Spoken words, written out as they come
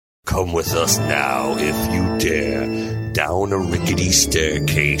Come with us now, if you dare, down a rickety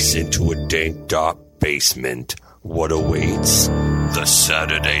staircase into a dank, dark basement. What awaits? The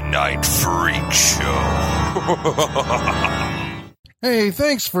Saturday Night Freak Show. Hey,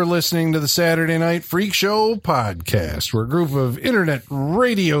 thanks for listening to the Saturday Night Freak Show podcast, where a group of internet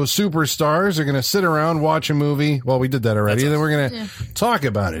radio superstars are going to sit around, watch a movie. Well, we did that already. Then we're going to talk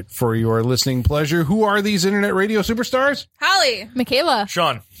about it for your listening pleasure. Who are these internet radio superstars? Holly. Michaela.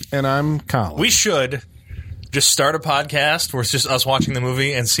 Sean. And I'm Colin. We should just start a podcast where it's just us watching the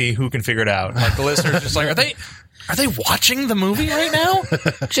movie and see who can figure it out. Like the listeners just like, are they watching the movie right now?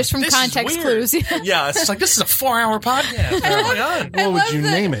 Just from This context is clues. weird. Yeah, it's like, this is a 4-hour podcast. What's going on? What would you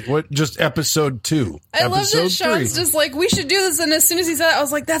name it? What? Just episode 2? I love episode that Sean's 3. just like, we should do this, and as soon as he said it, I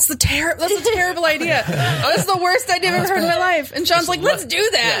was like, that's a terrible idea. That's the worst idea I've ever heard in my life. And Sean's like, let's do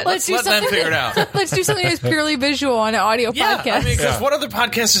that. Yeah, let's let them figure it out. Let's do something that's purely visual on an audio podcast. I mean, because what other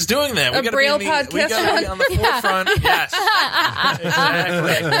podcast is doing that? A Braille podcast? We got to be on the forefront. Yes.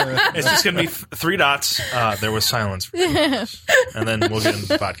 Exactly. It's just going to be 3 dots. There was silence. And then we'll get into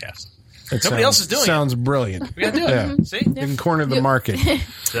the podcast. Nobody else is doing Sounds brilliant. We got to do it. Yeah. See? You can corner the market.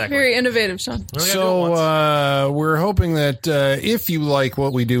 Exactly. Very innovative, Sean. So we're hoping that if you like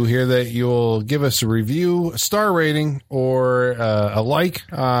what we do here, that you'll give us a review, a star rating, or a like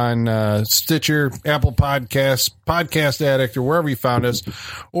on Stitcher, Apple Podcasts, Podcast Addict, or wherever you found us.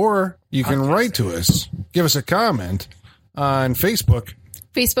 Or you can write to us, give us a comment on Facebook,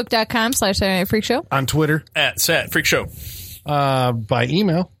 Facebook.com/Saturday Night Freak Show. on Twitter, At Sat Freak Show. by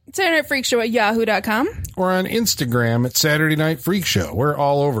email, SaturdayNightFreakShow@yahoo.com. or on Instagram at Saturday Night Freak Show. We're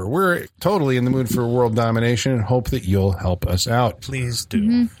all over. We're totally in the mood for world domination and hope that you'll help us out. Please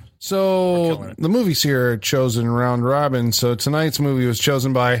do. So the movies here are chosen round robin. So tonight's movie was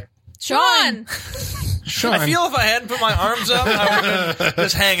chosen by Sean. Sean. I feel if I hadn't put my arms up, I would have been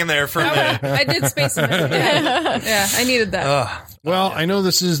just hanging there for a minute. I did space him. Yeah, I needed that. Well, I know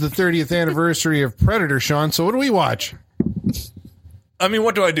this is the 30th anniversary of Predator, Sean. So what do we watch? I mean,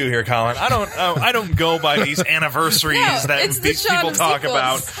 what do I do here, Colin? I don't go by these anniversaries No, that it's the these Shaun people of talk sequels.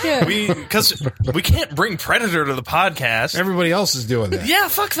 about. Yeah. Because we can't bring Predator to the podcast. Everybody else is doing that. Yeah,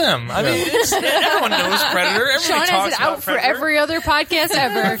 fuck them. I mean, everyone knows Predator. Everybody Sean talks has it about out for Predator. every other podcast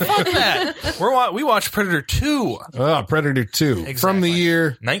ever. Fuck that. We watched Predator 2, Predator 2. From the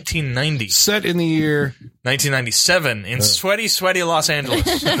year, 1990, set in the year, 1997 in sweaty Los Angeles.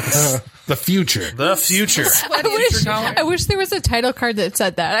 the future. The future. I wish there was a title card that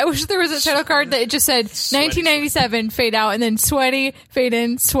said that. I wish there was a title card that just said 1997, fade out, and then sweaty, fade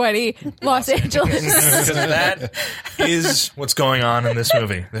in, sweaty, Los Angeles. Because that is what's going on in this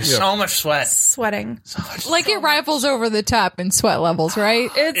movie. There's so much sweat. Sweating. Like it rifles over the top in sweat levels, right?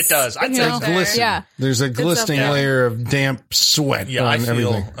 It does. I'd say know, so. Glisten. Yeah. There's a glistening there. layer of damp sweat Yeah, on I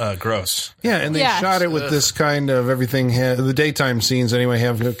feel everything. gross. Yeah, and they Yeah. shot it with this kind of everything. The daytime scenes, anyway,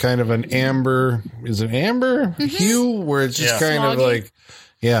 have a kind of an amber. Is it amber hue? Where it's just kind of Smoggy. like,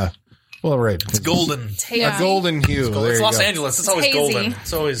 yeah. Well, right. It's golden. Yeah. A golden hue. There It's you Los go. Angeles. It's always hazy. golden.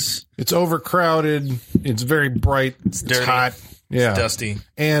 It's always It's overcrowded. It's very bright. It's dirty. hot. Yeah. dusty.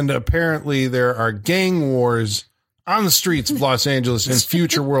 And apparently there are gang wars on the streets of Los Angeles in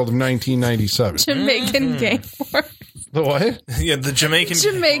future world of 1997. Jamaican gang war. The what? Yeah, the Jamaican.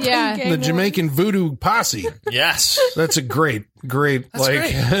 Jamaican Yeah. gang The war. Jamaican voodoo posse. Yes. That's a great, like,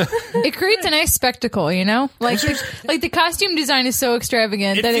 It creates a nice spectacle, you know? Like the costume design is so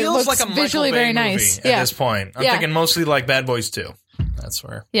extravagant It that it feels looks like a Michael visually Bay very movie nice. at Yeah. this point. I'm Yeah. thinking mostly like Bad Boys 2. That's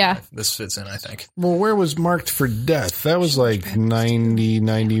where Yeah. this fits in, I think. well, where was Marked for Death? That was like 90,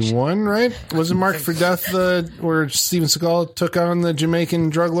 91, right? Was it Marked for Death where Steven Seagal took on the Jamaican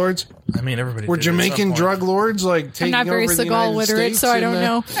drug lords? I mean, everybody Were did at some Jamaican point. drug lords like I'm taking not very over the Seagal United literate, States? so I don't and,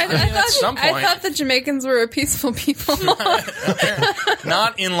 know. at some I point. thought the Jamaicans were a peaceful people.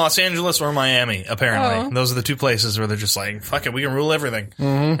 Not in Los Angeles or Miami, apparently. Oh. Those are the two places where they're just like, fuck it, we can rule everything.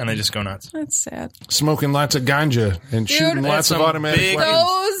 And they just go nuts. That's sad. Smoking lots of ganja and shooting lots of some automatic big- weapons.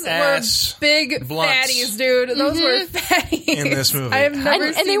 Those Ass were big blunts. fatties, dude. Those were fatties. In this movie. I have never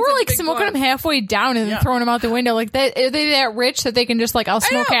And seen they were such like big smoking them blunts. halfway down and then throwing them out the window. Like that, are they that rich that they can just like, I'll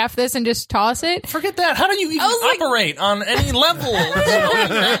smoke know. half this and just toss it? Forget that. How do you even was like- operate on any level? Smoking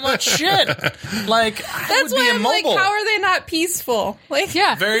that much shit. Like, I That's would be why I'm like, immobile. how are they not peaceful? Like,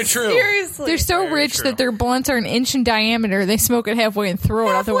 Yeah. Very true. seriously. They're so Very rich true. that their blunts are an inch in diameter. They smoke it halfway and throw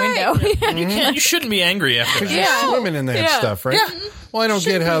it out the window. You shouldn't be angry after that. Yeah. Swimming in that Yeah. stuff, right? Yeah. Well, I don't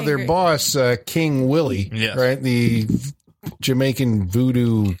get how their angry. boss, King Willie, Yes. right, the Jamaican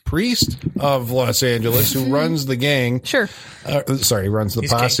voodoo priest of Los Angeles who runs the gang. Sure. Runs the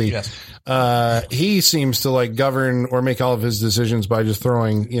posse. King, yes. He seems to like govern or make all of his decisions by just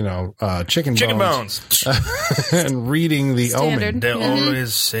throwing, chicken bones and reading the Omen. They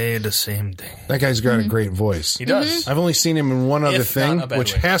always say the same thing. That guy's got a great voice. He does. I've only seen him in one other If thing, not a bad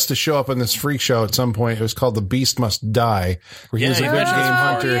which way. has to show up in this freak show at some point. It was called The Beast Must Die, where he Yeah, was a you big game mentioned this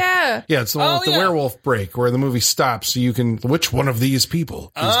hunter. yeah. Yeah, it's the one with the yeah. werewolf break, where the movie stops, so you can. Which one of these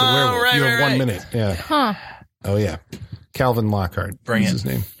people is the werewolf? right, You have right, 1 right. minute. Yeah. Huh. Oh yeah, Calvin Lockhart. Bring is it. his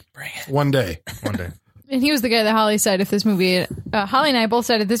name. Bring it. One day. One day. And he was the guy that Holly said if this movie, Holly and I both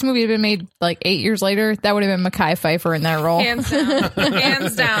said if this movie had been made like 8 years later, that would have been Mekhi Phifer in that role. Hands down.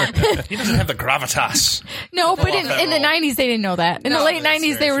 Hands down. He doesn't have the gravitas. No, but off that in the role. 90s, they didn't know that. In the No, late that's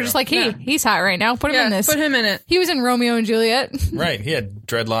 90s, they very were true. just like, hey, he's hot right now. Put him Yeah, in this. put him in it. He was in Romeo and Juliet. Right. He had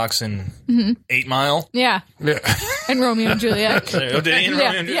dreadlocks in 8 Mile. Yeah. Yeah. And Romeo and Juliet. Oh, did he in Yeah,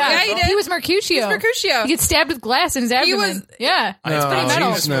 Romeo and Juliet? yeah. he did. He was Mercutio. Mercutio. He gets stabbed with glass in his abdomen. was- yeah. It's pretty metal.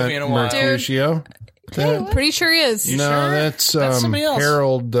 he's This movie in a while. not Mercutio. Pretty sure he is. No, sure? that's That's somebody else.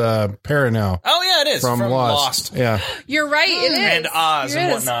 Harold Perrineau Oh, yeah, it is. from Lost. Yeah, You're right. It is. And Oz It and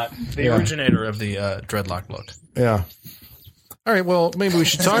is. whatnot. The Yeah. originator of the dreadlock look. yeah. All right, well, maybe we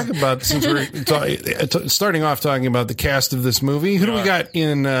should talk about, since we're starting off talking about the cast of this movie. Who do we got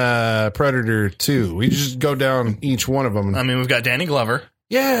in Predator 2? We just go down each one of them. I mean, we've got Danny Glover,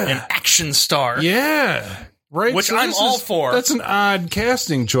 Yeah. an action star. Yeah. Right. Which I'm this all for. That's an odd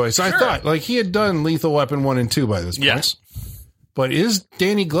casting choice. I Sure. thought, like, he had done Lethal Weapon 1 and 2 by this point. Yes. But is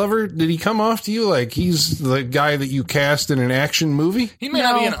Danny Glover, did he come off to you like he's the guy that you cast in an action movie? He may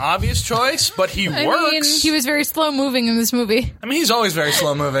not be No. an obvious choice, but he I works. mean, He was very slow moving in this movie. I mean, he's always very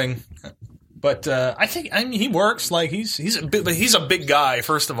slow moving. But I mean, he works like he's a big, but he's a big guy.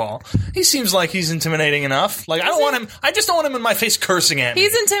 First of all, he seems like he's intimidating enough. Like I don't want him. I just don't want him in my face cursing at me.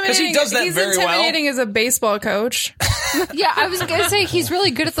 He's because intimidating. he does that He's very well. intimidating as a baseball coach. Yeah, I was going to say he's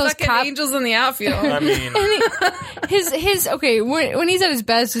really good at those Fucking cop. angels in the outfield. I mean, His okay, when he's at his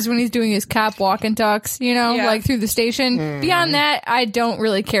best is when he's doing his cop walk and talks, Yeah. like through the station. Beyond that, I don't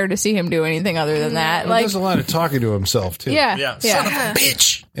really care to see him do anything other than that. He Like, does a lot of talking to himself, too. yeah, son of a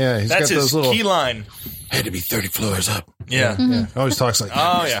bitch. Yeah, he's That's got those his little. key line. Had to be 30 floors up. Yeah. Yeah, always talks like that.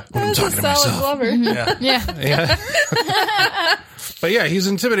 Oh yeah. I'm talking to Solid myself. Glover. Yeah. yeah, Yeah. But yeah, he's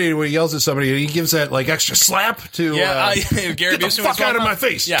intimidated when he yells at somebody. He gives that like extra slap to Yeah. Gary get the Busey fuck was out of well my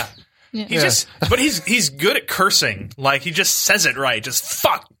face. Yeah. He just, but he's good at cursing. Like he just says it right. Just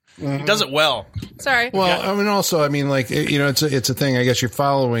fuck. He does it well. Sorry. Well, I mean, also, I mean, like, it's a thing. I guess you're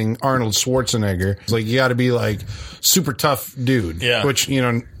following Arnold Schwarzenegger. It's like you got to be like super tough dude. Yeah. Which you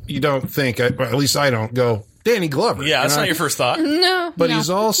don't think. Or at least I don't go. Danny Glover. Yeah, that's you know? not your first thought. no. But he's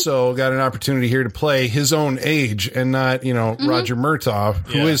also got an opportunity here to play his own age and not, Roger Murtaugh,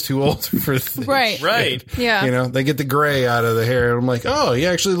 who Yeah. is too old for this. right. Right. Yeah. They get the gray out of the hair. I'm like, oh, he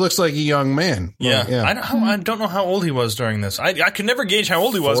actually looks like a young man. Yeah. Well, I don't know how old he was during this. I could never gauge how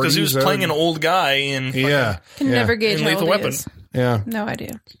old he was because he was 40s, playing an old guy in fucking- Yeah. Can yeah. never gauge In how Lethal old he Weapon. is. Yeah. No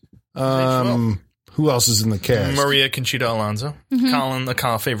idea. Who else is in the cast? Maria Conchita Alonso. Colin,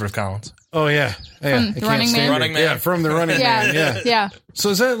 a favorite of Colin's. Oh, yeah. Yeah. I can't Running stand Man. her. Running Man. Yeah, from the Running Man. Yeah, Yeah. yeah, So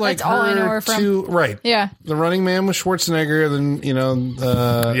is that like That's all I know her from. too? Right. yeah. The Running Man with Schwarzenegger, then,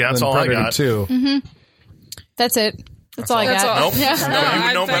 that's then all I Predator got. 2. That's it. That's all I That's got. all. Nope. Yeah. No, you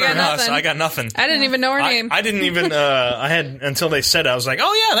would know I better got than us. nothing. I got nothing. I didn't even know her name. I didn't even. I had until they said it, I was like,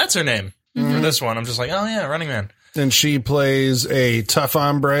 oh yeah, that's her name for this one. I'm just like, oh yeah, Running Man. And she plays a tough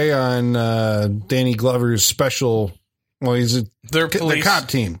hombre on Danny Glover's special. Well, he's They're the police. cop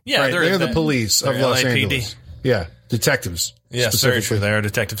team. Yeah, right? they're the the- police of they're Los LAPD. Angeles. Yeah, detectives. Yes, very true. specifically. They are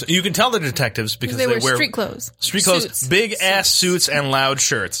detectives. You can tell they're detectives because they they wear street clothes. Street clothes, Suits. big ass suits and loud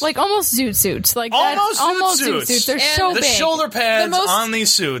shirts. Like almost zoot suits. Like Almost that, almost zoot zoot suits. suits. They're And so the big. shoulder pads The most- on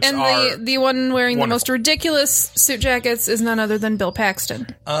these suits And are the one wearing the wonderful. most ridiculous suit jackets is none other than Bill Paxton.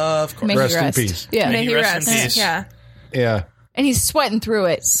 of course. May Rest he in rest. peace. Yeah. May May he he rest in rest. peace. Yeah. Yeah, And he's sweating through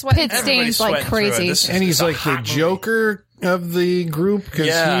it. Sweating. Pit Everybody's stains like sweating through it. crazy. This is- and he's it's a like the hot movie. Joker of the group because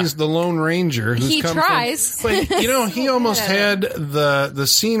Yeah. he's the Lone Ranger. Who's He come tries. From, but he almost had the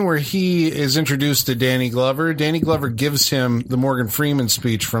scene where he is introduced to Danny Glover. Danny Glover gives him the Morgan Freeman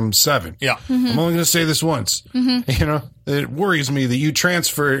speech from Seven. Yeah. I'm only going to say this once. It worries me that you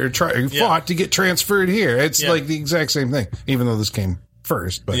fought to get transferred here. It's Yeah. like the exact same thing, even though this came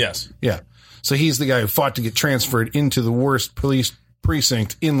first. But Yes. yeah. So he's the guy who fought to get transferred into the worst police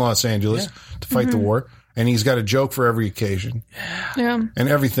precinct in Los Angeles to fight the war. And he's got a joke for every occasion. Yeah. And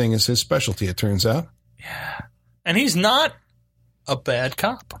everything is his specialty, it turns out. And he's not a bad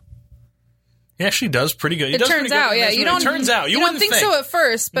cop. He actually does pretty good. He It does turns pretty good out, in yeah. this You movie. don't It turns out. You don't wouldn't think so at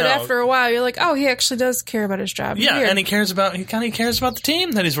first, but No. after a while, you're like, oh, he actually does care about his job. Yeah, Weird. and he cares about the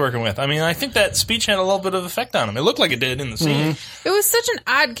team that he's working with. I mean, I think that speech had a little bit of effect on him. It looked like it did in the scene. It was such an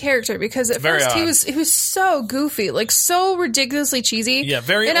odd character because at Very first odd. he was so goofy, like so ridiculously cheesy. Yeah,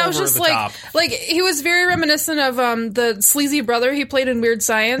 very and I was over just the like, top. like he was very reminiscent of the sleazy brother he played in Weird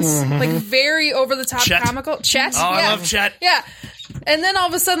Science, like very over the top Chet. comical. Chet, Oh, yeah. I love Chet. Yeah, and then all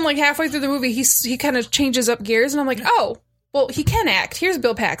of a sudden, like halfway through the movie, he kind of changes up gears, and I'm like, oh, well, he can act. Here's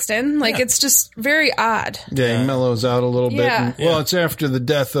Bill Paxton. Like it's just very odd. Yeah, he mellows out a little bit. Yeah. And, well, it's after the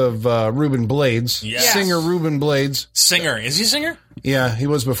death of Reuben Blades. Yes. Singer Reuben Blades. Singer. Is he a singer? Yeah, he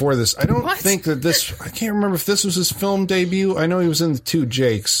was before this. I don't What? think that I can't remember if this was his film debut. I know he was in The Two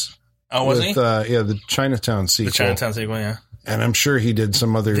Jakes. Oh, was with, he? the Chinatown sequel. The Chinatown sequel, yeah. And I'm sure he did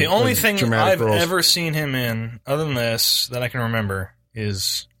some other The only like, thing dramatic I've roles. ever seen him in, other than this, that I can remember,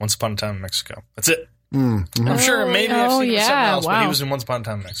 is Once Upon a Time in Mexico. That's it. I'm sure maybe I've seen him in something else, but he wow. was in Once Upon a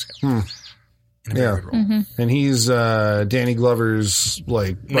Time in Mexico. In a very Yeah. good role. And he's Danny Glover's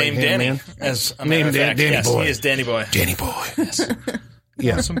like Named right-hand Danny. man. As a Named matter of fact, Danny yes, Boy. he is Danny Boy. Danny Boy.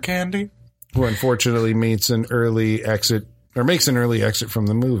 Yeah, Some candy. who unfortunately makes an early exit from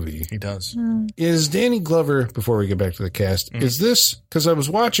the movie. He does. Is Danny Glover, before we get back to the cast, is this, because I was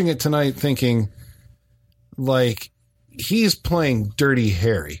watching it tonight thinking, like, he's playing Dirty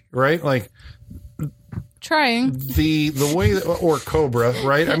Harry, right? Like, Trying. the way, or Cobra,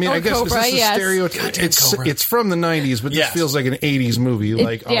 right? I mean, Or I guess Cobra, is this a yes. stereotype? Cobra. It's from the 90s, but Yes. this feels like an 80s movie.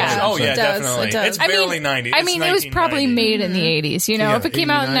 Like, yeah. Oh, yeah, It does, definitely. it does. It's I barely 90s. I mean, it was probably 1990. made in the 80s. You know, Yeah, if it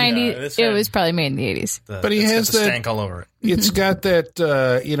came out in 89. 90, this it had- was probably made in the 80s. But he It's got has the that- stank all over it. It's got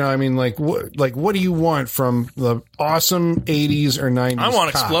that, you know, I mean, like what do you want from the awesome 80s or 90s? I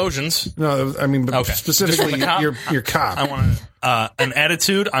want cop? explosions. No, I mean, but Okay. specifically Just from the cop? your cop. I want an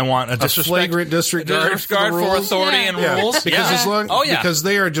attitude. I want a disrespect. flagrant disregard for the for rules. authority Yeah. and Yeah, rules. because yeah. as long because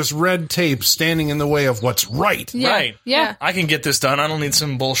they are just red tape standing in the way of what's right. Yeah. Right. Yeah. I can get this done. I don't need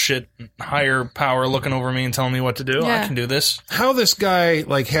some bullshit higher power looking over me and telling me what to do. Yeah. I can do this. How this guy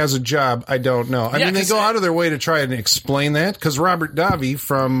like has a job, I don't know. I Yeah, mean, they 'cause go out of their way to try and explain that because Robert Davi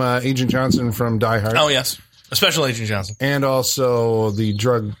from Agent Johnson from Die Hard, Oh, yes. Special Agent Johnson. and also the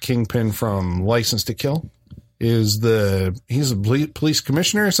drug kingpin from License to Kill, he's a police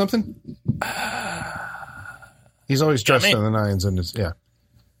commissioner or something. He's always dressed me. in the nines, and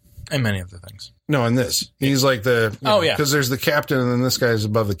And many other things. no, in this he's like yeah. because there's the captain, and then this guy's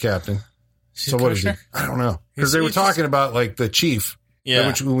above the captain. So what is he? I don't know because they were he's talking about like the chief, Yeah.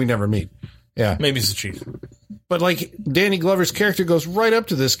 which we never meet. Yeah, Maybe he's the chief. but like Danny Glover's character goes right up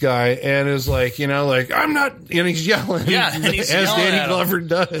to this guy and is like, you know, like I'm not, and he's yelling, Yeah, and he's as yelling Danny at him. Glover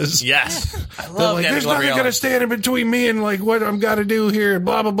does. Yes. I They're love like, Danny there's Glover nothing yelling. going to stand in between me and like what I'm got to do here.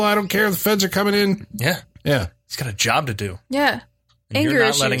 Blah blah blah. I don't care. The feds are coming in. Yeah. Yeah, He's got a job to do. Yeah, And anger you're not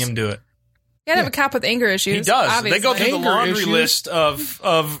issues. letting him do it. You gotta have a cop with anger issues. He does. Obviously. They go through the Anger laundry issues. list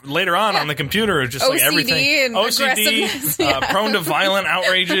of later on the computer, just like OCD everything. and aggressiveness. Yeah. Prone to violent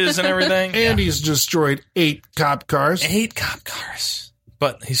outrages and everything. and he's destroyed 8 cop cars, 8 cop cars.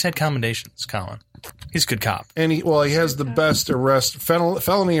 But he's had commendations, Colin. He's a good cop. and he has the best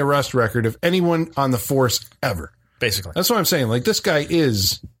felony arrest record of anyone on the force ever. Basically. That's what I'm saying. Like this guy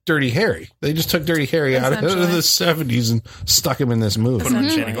is Dirty Harry. They just took Dirty Harry out of the Essentially. 70s and stuck him in this movie. Put him on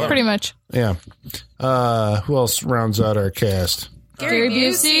Danny Glover. Pretty much. Yeah. Who else rounds out our cast? Gary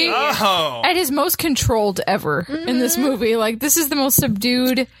Busey Oh. at his most controlled ever in this movie. Like, this is the most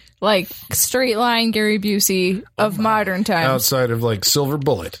subdued, like, straight line Gary Busey of modern times. Outside of like Silver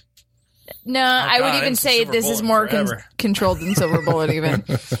Bullet. No, I would God, even it's say Silver this is Bullet more forever. controlled than Silver Bullet, even.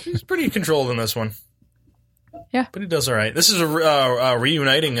 He's pretty controlled in this one. Yeah. But he does all right. This is a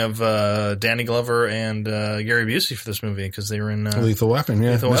reuniting of Danny Glover and Gary Busey for this movie because they were in... Lethal Weapon,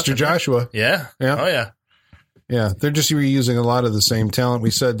 yeah. Lethal Mr. Weapon. Joshua. Yeah. Yeah. Oh, yeah. Yeah. They're just reusing a lot of the same talent.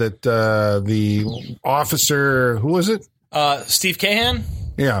 We said that the officer, who was it? Steve Cahan?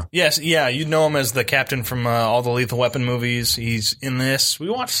 Yeah. Yes, yeah, you know him as the captain from all the Lethal Weapon movies. He's in this. We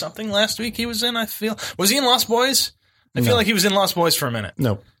watched something last week he was in, I feel. Was he in Lost Boys? I feel like he was in Lost Boys for a minute.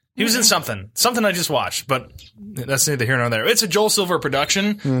 No. He was in something I just watched, but that's neither here nor there. It's a Joel Silver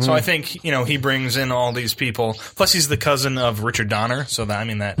production, so I think he brings in all these people. Plus, he's the cousin of Richard Donner, so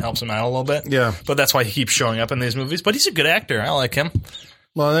that helps him out a little bit. Yeah. But that's why he keeps showing up in these movies. But he's a good actor. I like him.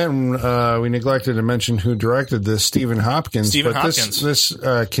 Well, then we neglected to mention who directed this, Stephen Hopkins. Stephen but Hopkins. This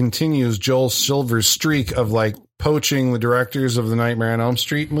continues Joel Silver's streak of like poaching the directors of the Nightmare on Elm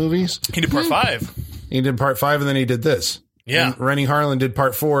Street movies. He did part 5. He did part 5 and then he did this. Yeah. And Rennie Harlan did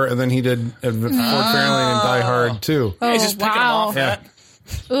part 4 and then he did Fort Fairlane and Die Hard too. Yeah, he's just picking him wow. off that.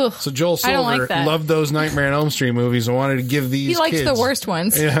 Ugh. So Joel I don't Silver like that. loved those Nightmare on Elm Street movies and wanted to give these He likes kids. the worst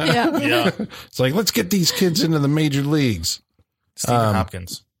ones. Yeah. Yeah. It's like, let's get these kids into the major leagues. Stephen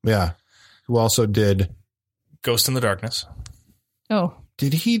Hopkins. Yeah. Who also did. Ghost in the Darkness. Oh,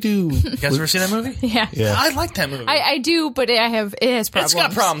 Did he do. You guys ever seen that movie? yeah. Yeah. I like that movie. I do, but it has problems. It's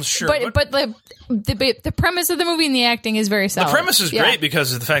got problems, sure. But the premise of the movie and the acting is very solid. the premise is Yeah. great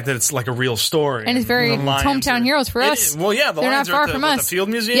because of the fact that it's like a real story. And it's very the lions hometown heroes for It us. is. Well, yeah, the They're lions not are far at the, from what, us. the Field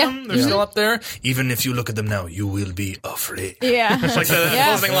Museum. Yeah. They're still up there. Even if you look at them now, you will be afraid. Yeah. It's like the Yeah.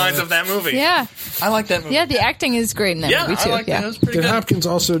 closing lines of that movie. Yeah. I like that movie. Yeah, the acting is great in that Yeah, movie too. I like yeah. that. It was pretty Did good. Hopkins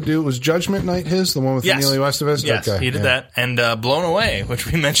also do. Was Judgment Night his? The one with Yes. Emilio Estevez? Yes, Okay, he did yeah. that. And Blown Away, which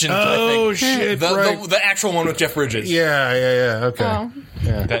we mentioned. I Oh, think. shit. Right. The actual one with Jeff Bridges. Yeah. Okay. Oh.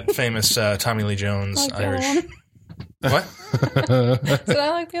 Yeah. That famous Tommy Lee Jones Like the Irish. other What? Did I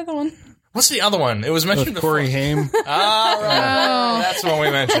like the other one? What's the other one? It was mentioned With before. Corey Haim. Ah, right. That's the one we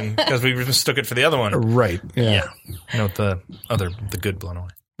mentioned because we mistook it for the other one. Right. Yeah. Yeah. Note the good Blown Away.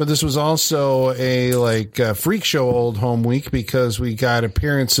 But this was also a freak show old home week because we got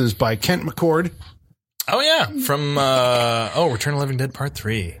appearances by Kent McCord, Oh yeah, from Return of the Living Dead Part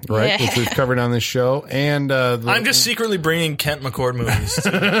 3. right, Yeah. which we've covered on this show, and I'm just secretly bringing Kent McCord movies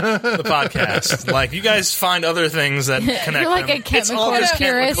to the podcast. Like, you guys find other things that connect You're like them. a Kent It's all McCord just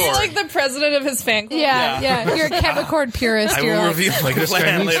Kent purist. McCord. You're like the president of his fan club. Yeah. You're a Kent McCord purist. I You're will like, reveal my this guy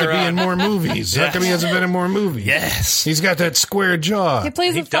plan needs to later be in on. more movies. How come he hasn't been in more movies? Yes. He's got that square jaw. He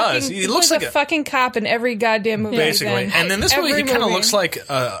plays He a fucking, does. He he looks plays like a a- fucking cop in every goddamn movie. he's Basically. in. And in this movie, Every he kind of movie. looks like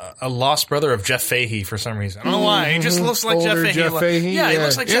a lost brother of Jeff Fahey for some reason. I don't know why. He just looks like Older Jeff Fahey. Jeff Fahey, Yeah, he yeah.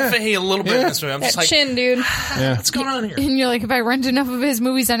 looks like Jeff Yeah. Fahey a little bit in this movie. I'm That just like, chin, dude. Yeah. what's going on here? and you're like, if I rent enough of his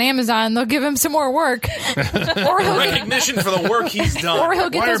movies on Amazon, they'll give him some more work, or he'll get, Recognition for the work he's done. or he'll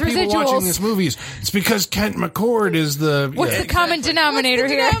get Why are those people watching residuals. these movies? It's because Kent McCord is the. What's the common denominator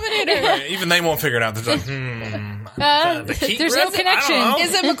here? Right, even they won't figure it out. They're like, the Keat There's no rip? connection. I don't know.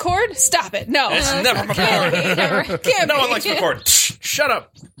 Is it McCord? Stop it. No. It's never McCord. Can't No be. one likes McCord. Shh, shut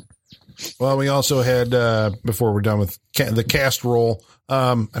up. Well, we also had before we're done with the cast roll.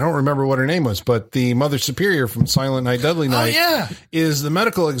 I don't remember what her name was, but the Mother Superior from Silent Night, Deadly Night yeah. is the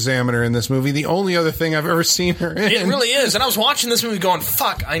medical examiner in this movie. The only other thing I've ever seen her in. It really is. And I was watching this movie going,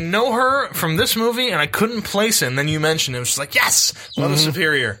 fuck, I know her from this movie, and I couldn't place it. And then you mentioned it. It was just like, yes, Mother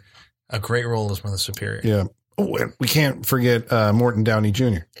Superior. A great role as Mother Superior. Yeah. Oh, and we can't forget Morton Downey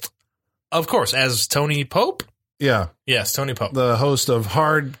Jr. Of course, as Tony Pope. Yeah, Yes, Tony Pope. the host of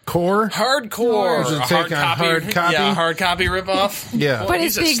Hardcore. Hardcore. Which is a A take on hard copy. Yeah, hard copy ripoff. Yeah. But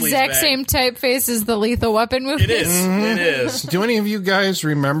he's it's a the exact sleazebag. same typeface as the Lethal Weapon movie. It is. It is. Do any of you guys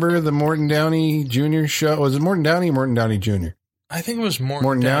remember the Morton Downey Jr. show? Was it Morton Downey or Morton Downey Jr.? I think it was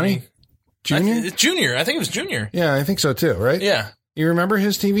Morton Downey? Jr.? Junior. I think it was Junior. Yeah, I think so too, right? Yeah. You remember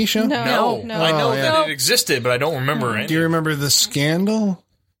his TV show? No. No. I know Oh, yeah. that it existed, but I don't remember it. Do you remember The Scandal?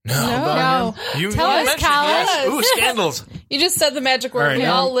 No. You Tell us, mentioned Colin. yes. Ooh, scandals. You just said the magic word. All right, we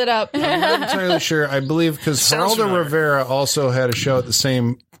now- all lit up. I'm not entirely sure. I believe because Sounds Geraldo familiar. Rivera also had a show at the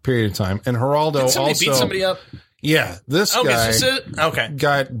same period of time, and Geraldo Did somebody also beat somebody up? Yeah, this Okay, guy is this it? Okay.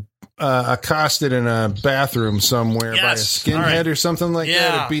 got accosted in a bathroom somewhere by a Yes, skinhead all right. or something like that.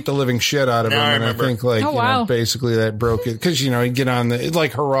 Yeah. It beat the living shit out of Now him, I and I remember. think like Oh, you know, wow. basically that broke it because he'd get on the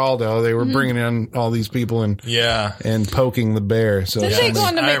like Geraldo. They were bringing in all these people and Yeah. poking the bear. So Did they go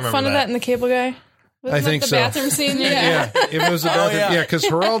on to I make remember fun of that. that in the Cable Guy? Wasn't I think that the so. bathroom scene? Yeah, it was about yeah. because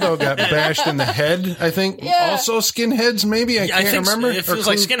Geraldo got bashed in the head. I think Yeah. also skinheads. Maybe I Yeah, I can't think so. remember. It Or feels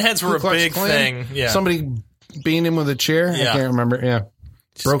like Ku- skinheads were Ku a Klux big Klan. thing. Yeah. Somebody beat him with a chair. Yeah. I can't remember. Yeah,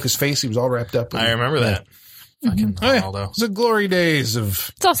 broke his face. He was all wrapped up. I remember that. Fucking Oh, yeah. Ronaldo. It's the glory days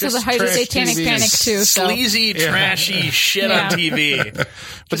of. It's also Just the height of trash Satanic TV. Panic too. So Sleazy, trashy shit Yeah. on TV.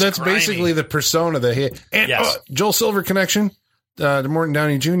 But that's grimy. basically the persona that he. And Yes. Joel Silver connection to Morton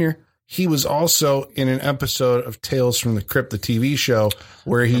Downey Jr. He was also in an episode of Tales from the Crypt, the TV show,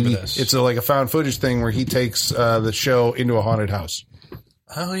 where this. it's like a found footage thing where he takes the show into a haunted house.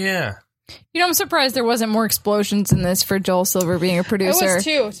 Oh, yeah. I'm surprised there wasn't more explosions in this for Joel Silver being a producer. was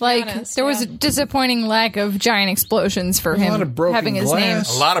too, to be like honest, there was yeah. a disappointing lack of giant explosions for A lot him of broken having his name.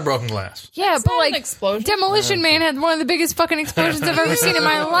 glass. A lot of broken glass. Yeah, but not like an explosion. Demolition Man had one of the biggest fucking explosions I've ever seen in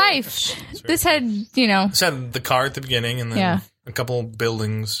my life. This had, Just had the car at the beginning and then Yeah. a couple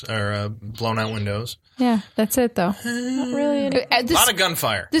buildings or blown out windows. yeah, that's it though. Not really. A lot of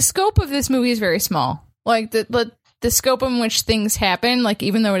gunfire. The scope of this movie is very small. Like the scope in which things happen, like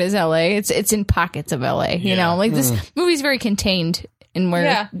even though it is LA, it's in pockets of LA. You Yeah. know, like this movie is very contained and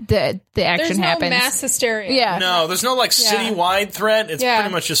where the action There's happens. no mass hysteria. Yeah. No, there's no like citywide threat. It's Yeah.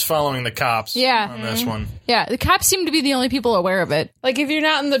 pretty much just following the cops. Yeah. On this one. Yeah, the cops seem to be the only people aware of it. Like if you're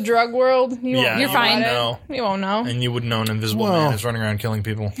not in the drug world, Yeah, won't you know fine. about it. You won't know. And you would know an invisible Well- man is running around killing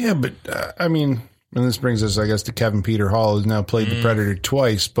people. Yeah, but I mean, and this brings us, I guess, to Kevin Peter Hall, who's now played the Predator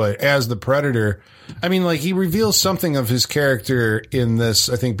twice. But as the Predator, I mean, like he reveals something of his character in this.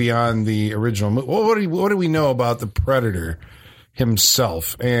 I think beyond the original movie. What do we know about the Predator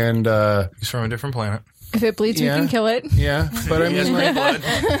himself? And He's from a different planet. If it bleeds, we Yeah. can kill it. yeah, but I He has mean, green like,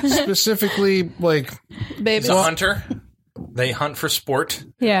 blood. specifically, like Babies. He's a hunter. They hunt for sport.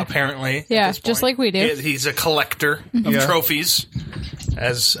 Yeah. Apparently. Yeah, at this just point. like we do. He's a collector of Yeah. trophies,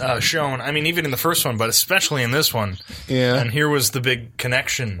 as shown. I mean, even in the first one, but especially in this one. yeah. And here was the big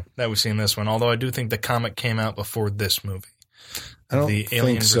connection that we see in this one. Although I do think the comic came out before this movie. I don't the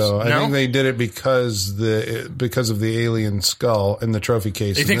alien think so. versus- I No? think they did it because of the alien skull in the trophy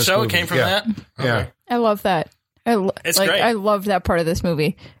case. You in think this so? movie. It came from Yeah. that? Yeah. Okay. I love that. It's great. I love that part of this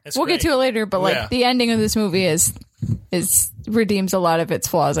movie. It's We'll get great. to it later, but like Yeah. the ending of this movie is redeems a lot of its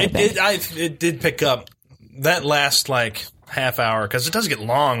flaws. I think. It did pick up that last like half hour, because it does get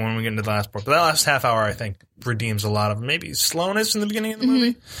long when we get into the last part. But that last half hour, I think, redeems a lot of maybe slowness in the beginning of the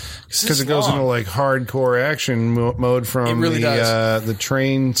movie, Because it goes into like hardcore action mode from It really does. the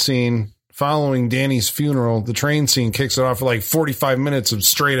train scene following Danny's funeral. The train scene kicks it off for like 45 minutes of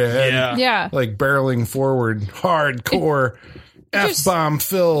straight ahead, Yeah. Yeah. like barreling forward, hardcore, F-bomb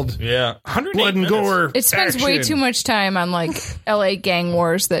filled, Yeah, 108 blood and minutes. gore. It spends way action. too much time on like LA gang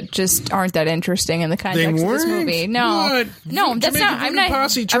wars that just aren't that interesting in the They context of this weren't? movie. No, What? no, that's Jamaican not. I'm voodoo not.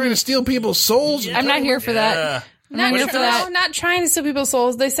 posse trying to steal people's souls. I'm not here for Yeah. that. I'm Not, not here for that. not trying to steal people's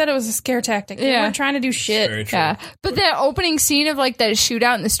souls. They said it was a scare tactic. They Yeah. weren't trying to do shit. Very true. Yeah, but that opening scene of like that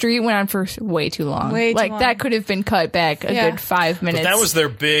shootout in the street went on for way too long. Way too like long. that could have been cut back a Yeah. good 5 minutes. But that was their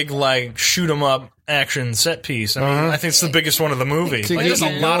big like shoot 'em up action set piece. I mean, I think it's the biggest one of the movie. To Like, get there's you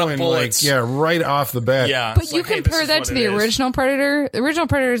a lot going, of bullets. like, yeah, right off the bat. Yeah, But it's you like, hey, this compare is that what to it the is. original Predator. The original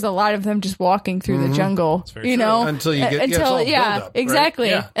Predator is a lot of them just walking through the jungle. very You true. know, Until you get- yeah, it's until all yeah, build-up, right? exactly.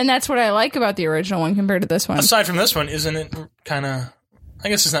 Yeah. And that's what I like about the original one compared to this one. Aside from this one, isn't it kind of? I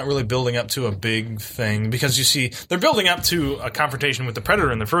guess it's not really building up to a big thing, because you see they're building up to a confrontation with the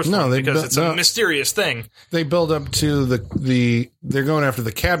Predator in the first No, one, they because built- it's a no. mysterious thing. They build up to the they're going after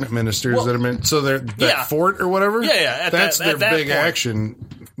the cabinet ministers Well, that have been, so they're that yeah. fort or whatever. Yeah, yeah, at That's that- their at that big point. action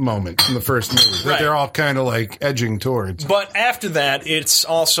moment in the first movie that Right. they're all kind of like edging towards. But after that, it's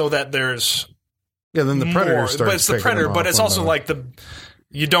also that there's Yeah, then the Predator more, starts. but it's the picking Predator. them But off it's one also by like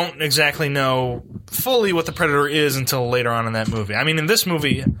you don't exactly know fully what the Predator is until later on in that movie. I mean, in this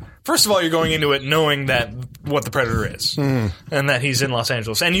movie, first of all, you're going into it knowing that what the Predator is and that he's in Los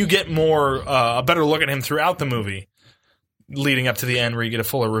Angeles, and you get more a better look at him throughout the movie, leading up to the end where you get a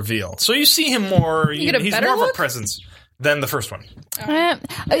fuller reveal. So you see him more. get a He's better more of a look? presence than the first one.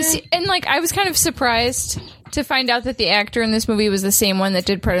 And like I was kind of surprised to find out that the actor in this movie was the same one that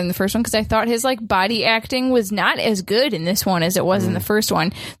did Predator in the first one, because I thought his like body acting was not as good in this one as it was in the first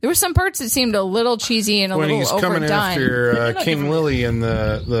one. There were some parts that seemed a little cheesy and a when little he's coming overdone. after King Willie in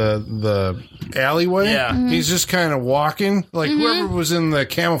the alleyway. Yeah. He's just kind of walking. Like whoever was in the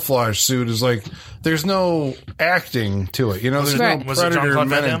camouflage suit is like, there's no acting to it. You know, there's Right. no Was it Predator Jean-Claude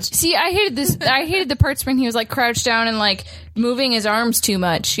Van menace. See, I hated this. I hated the parts when he was like crouched down and like moving his arms too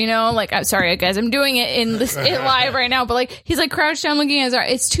much. You know, like I'm sorry guys, I'm doing it in this it live right now, but like he's like crouched down looking at his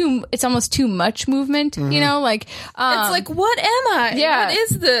arms. It's almost too much movement. You know, like It's like, what am I? yeah. What is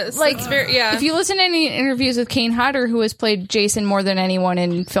this? like It's very, yeah. if you listen to any interviews with Kane Hodder, who has played Jason more than anyone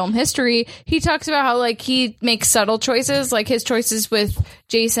in film history, he talks about how like he makes subtle choices. Like his choices with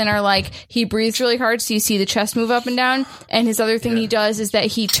Jason are like he breathes really hard, so you see the chest move up and down. And his other thing he does is that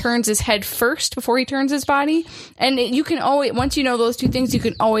he turns his head first before he turns his body. And you can always, once you know those two things, you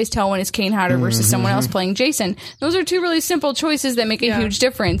can always tell when it's Kane Hodder versus someone else playing Jason. Those are two really simple choices that make a huge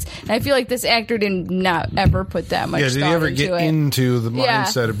difference. And I feel like this actor did not ever put that much Yeah, did he thought ever into get it. into the Yeah.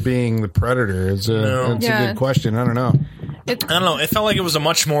 mindset of being the Predator? It's a Yeah. good question. I don't know. I don't know. It felt like it was a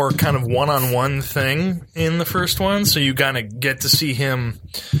much more kind of one-on-one thing in the first one, so you kind of get to see him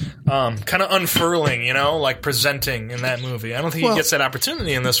kind of unfurling, you know, like presenting in that movie. I don't think he gets that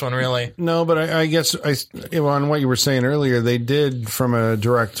opportunity in this one, really. No, but I guess on what you were saying earlier, they did from a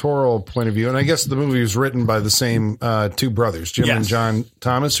directorial point of view, and I guess the movie was written by the same two brothers, Jim Yes. and John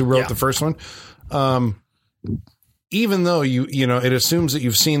Thomas, who wrote Yeah. the first one. Even though you know it assumes that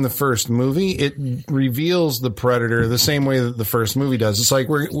you've seen the first movie, it reveals the Predator the same way that the first movie does. It's like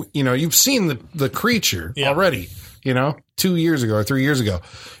you've seen the creature already. you know, 2 years ago or 3 years ago.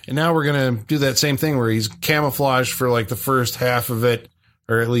 And now we're going to do that same thing where he's camouflaged for like the first half of it,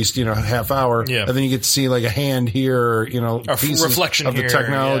 or at least, you know, half hour. Yeah. And then you get to see like a hand here, or, you know, A pieces reflection of the here,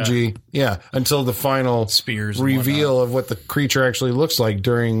 technology. Yeah. Until the final Spears and reveal of what the creature actually looks like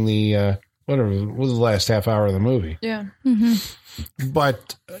during the, what was the last half hour of the movie. Yeah.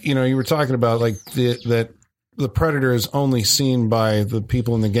 But, you know, you were talking about like that the Predator is only seen by the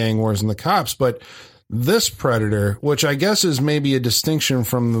people in the gang wars and the cops, but this Predator, which I guess is maybe a distinction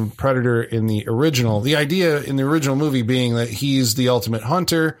from the Predator in the original, the idea in the original movie being that he's the ultimate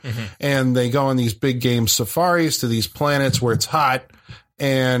hunter, and they go on these big game safaris to these planets where it's hot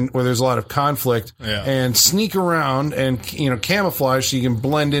and where there's a lot of conflict, and sneak around and, you know, camouflage so you can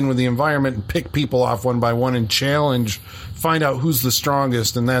blend in with the environment and pick people off one by one and challenge, find out who's the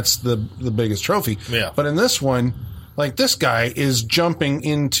strongest, and that's the biggest trophy. Yeah. But in this one, like, this guy is jumping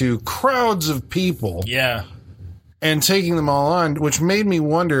into crowds of people and taking them all on, which made me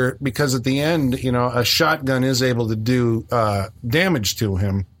wonder, because at the end, you know, a shotgun is able to do damage to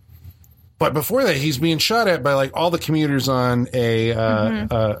him. But before that, he's being shot at by like all the commuters on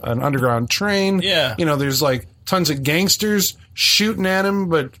an underground train. Yeah. You know, there's like tons of gangsters shooting at him,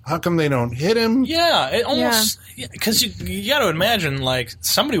 but how come they don't hit him? Yeah, it almost because you got to imagine like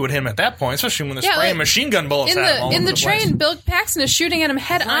somebody would hit him at that point, especially when they're spraying like, machine gun bullets at him. In the place. train, Bill Paxton is shooting at him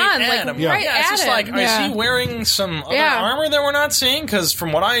head on, Right like at him. right It's at just him. like, is he wearing some other armor that we're not seeing? Because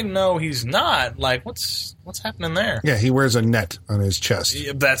from what I know, he's not. Like, what's happening there? Yeah, he wears a net on his chest.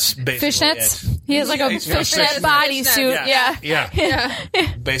 Yeah, that's basically Fishnets. it. He has like a He's got fishnet fishnet. bodysuit. Yeah.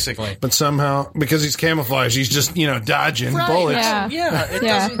 Yeah. Basically. But somehow, because he's camouflaged, he's just, you know, dodging bullets. Yeah. It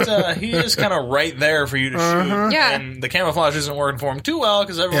doesn't. He is kind of right there for you to shoot. Yeah. And the camouflage isn't working for him too well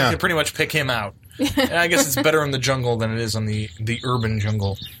because everyone can pretty much pick him out. And I guess it's better in the jungle than it is on the urban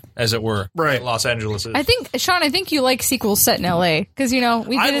jungle, as it were. Right. Like Los Angeles is. I think you like sequels set in LA, because, you know,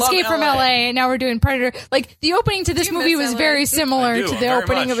 we I did love Escape from LA. LA and now we're doing Predator. Like, the opening to this You movie miss was LA. very similar I do, to the very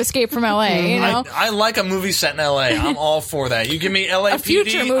opening much. of Escape from LA, you know? I like a movie set in LA. I'm all for that. You give me LAPD, A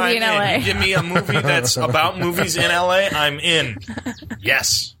future movie I'm in LA. You give me a movie that's about movies in LA, I'm in.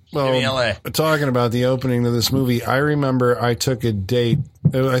 Yes. Give me LA. Talking about the opening of this movie, I remember I took a date.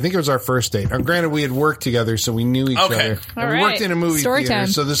 I think it was our first date. Now, granted, we had worked together, so we knew each other. All And we right. worked in a movie Story theater, time.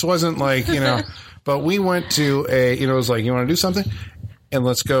 so this wasn't like, you know, but we went to it was like, you want to do something? And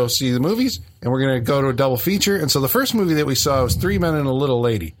let's go see the movies, and we're going to go to a double feature. And so the first movie that we saw was Three Men and a Little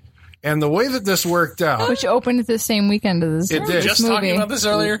Lady. And the way that this worked out, Which opened the same weekend as this, It did. this Just movie. talking about this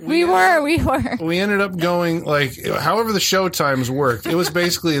earlier. We were. we ended up going, like, however the show times worked, it was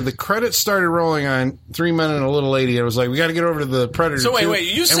basically the credits started rolling on Three Men and a Little Lady. It was like, we got to get over to the Predator. So 2.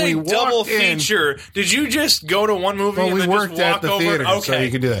 wait, you And say we double walked in. feature. Did you just go to one movie Well, and we then worked just walk at the over? theater, Okay. so you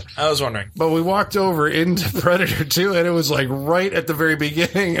could do that. I was wondering. But we walked over into Predator 2, and it was like right at the very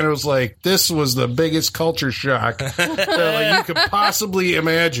beginning, and it was like, this was the biggest culture shock that like, you could possibly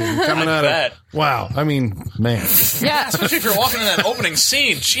imagine coming out bet. of. Wow. I mean, man. Yeah. Especially if you're walking in that opening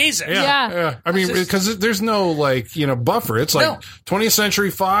scene. Jesus. Yeah. I mean, because there's no, like, you know, buffer. It's like 20th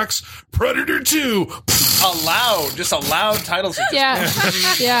Century Fox, Predator 2. Just a loud title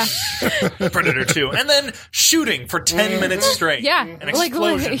sequence. Yeah. Predator 2. And then shooting for 10 minutes straight. Yeah. And Like,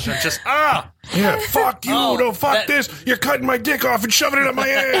 explosions. And just, Yeah, fuck you. Oh, no, fuck that- this. You're cutting my dick off and shoving it up my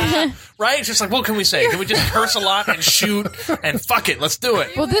ass. right? It's just like, what can we say? Can we just curse a lot and shoot and fuck it? Let's do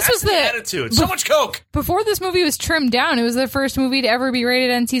it. Well, this That's was the- attitude. So much coke. Before this movie was trimmed down, it was the first movie to ever be rated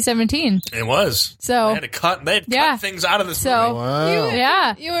NC-17. It was. So- they had to cut. They had cut Yeah. things out of this So, movie. Wow.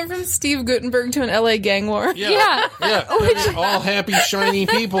 yeah. You went from Steve Guttenberg to an LA gang war. Yeah. Yeah, all happy, shiny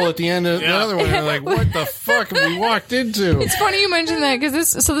people at the end of the other one. They're like, what the fuck have we walked into? It's funny you mentioned that,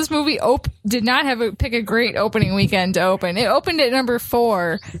 because this movie did not pick a great opening weekend to open. It opened at number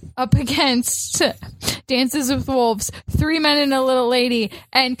 4 up against Dances with Wolves, Three Men and a Little Lady,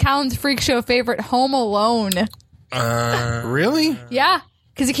 and Colin's Freak Show favorite, Home Alone. Really? Yeah,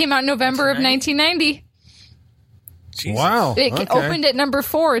 because it came out in November of 1990. Jesus. Wow. It Okay. opened at number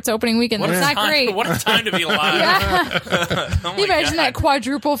 4 its opening weekend. That's not Time- great. What a time to be alive. Yeah. Oh You my imagine God. that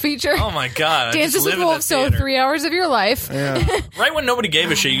quadruple feature. Oh my God. I Dances just with live in Wolves, that so theater. 3 hours of your life. Yeah. Right when nobody gave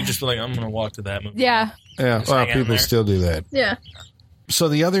a shit, you just be like, I'm going to walk to that movie. Yeah. Yeah. Well, hang out people there. still do that. Yeah. So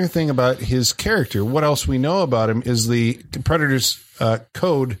the other thing about his character, what else we know about him is the Predator's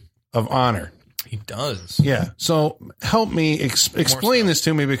code of honor. He does. Yeah. So help me explain this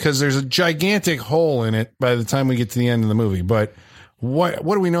to me, because there's a gigantic hole in it by the time we get to the end of the movie. But what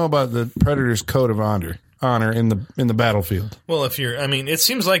do we know about the Predator's code of honor? honor in the battlefield. Well, it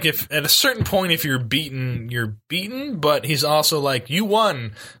seems like if at a certain point, if you're beaten, you're beaten. But he's also like, you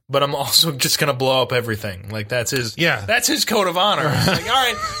won, but I'm also just gonna blow up everything. Like that's his code of honor. It's like, all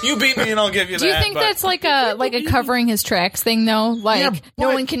right, you beat me, and I'll give you that. Do you think that's like a covering his tracks thing though? Like no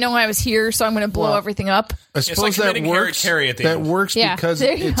one can know I was here, so I'm going to blow everything up. I suppose that works. Works because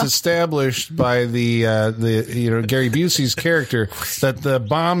it's established by the Gary Busey's character that the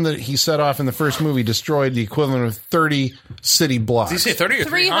bomb that he set off in the first movie destroyed the equivalent of 30 city blocks. Did you say 30 or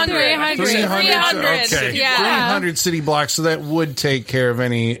 300? 300. Okay. Yeah. 300 city blocks, so that would take care of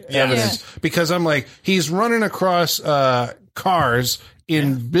any evidence. Because I'm like, he's running across cars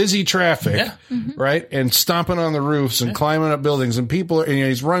in busy traffic, right? And stomping on the roofs and climbing up buildings, and people are,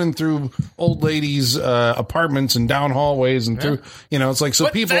 he's running through old ladies' apartments and down hallways and through, it's like, so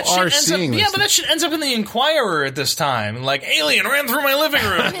but people are seeing this. Yeah, but that shit ends up in the Inquirer at this time. Like, alien ran through my living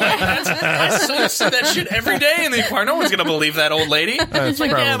room. I see that shit every day in the Inquirer. No one's going to believe that old lady. It's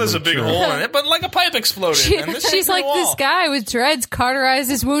like, there's a big hole in it, but like a pipe exploded. She's like, this guy with dreads cauterized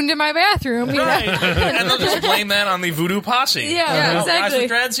his wound in my bathroom. Right. And they'll just blame that on the voodoo posse. Yeah, exactly. Guys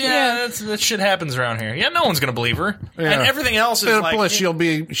with dreads, that shit happens around here. Yeah, no one's gonna believe her, and everything else is like. Plus, she'll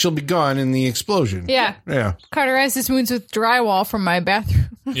be gone in the explosion. Yeah. Cauterized his wounds with drywall from my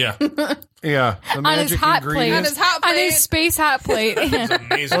bathroom. Yeah. Yeah, on his hot plate, on his space hot plate. That's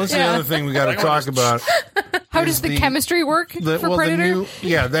amazing. Well, that's the other thing we got to talk about. How does the chemistry work for Predator?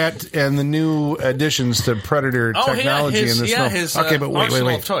 That and the new additions to Predator technology in this film. Okay, but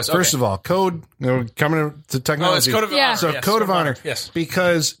wait. First of all, code. Coming to technology. Code of honor. So code of honor. Yes.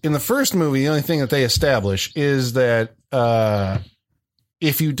 Because in the first movie, the only thing that they establish is that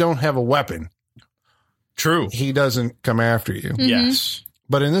if you don't have a weapon, true, he doesn't come after you. Yes.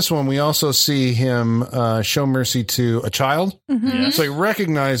 But in this one, we also see him show mercy to a child. Yes. So he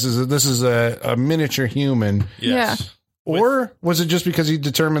recognizes that this is a miniature human. Yes. Or was it just because he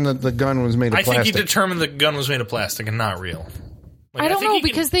determined that the gun was made of plastic? I think he determined the gun was made of plastic and not real. Like, I don't know,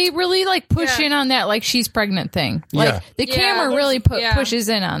 because they really push in on that she's pregnant thing. The camera really pushes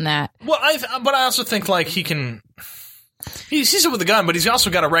in on that. Well, but I also think he can. He sees it with the gun, but he's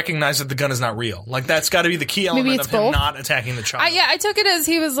also got to recognize that the gun is not real. Like, that's got to be the key element of him not attacking the child. I took it as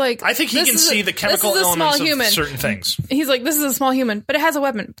he was like... I think he can see the chemical elements of certain things. He's like, this is a small human, but it has a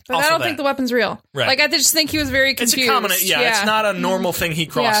weapon. But I don't think the weapon's real. Right. I just think he was very confused. It's a common... Yeah, it's not a normal thing he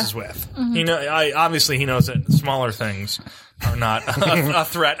crosses with. Obviously, he knows that smaller things are not a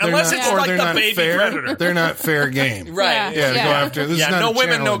threat. Unless it's like the baby predator. They're not fair game. Right. Yeah, to go after. This is not no a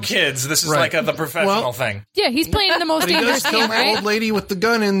women, no challenge. kids. This is like the professional thing. Yeah, he's playing the most dangerous game, right? The old lady with the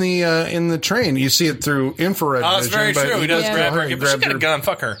gun in the train. You see it through infrared vision. Oh, that's very true. He does grab her. But she got a gun.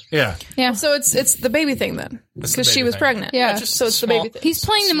 Fuck her. Yeah. So it's the baby thing then. Because she was pregnant. Yeah. So it's the baby thing. He's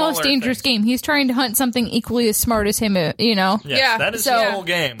playing the most dangerous game. He's trying to hunt something equally as smart as him, Yes, that is the whole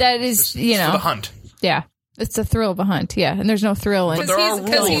game. That is, for the hunt. Yeah. It's the thrill of a hunt, and there's no thrill in it.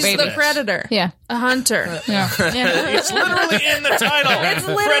 Because he's the predator. Yeah. A hunter. Yeah. It's literally in the title. It's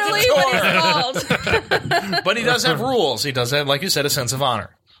literally what he's called. But he does have rules. He does have, like you said, a sense of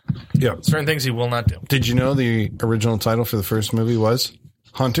honor. Yeah. Certain things he will not do. Did you know the original title for the first movie was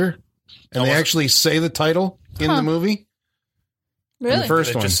Hunter? And they actually say the title in the movie. Really? In the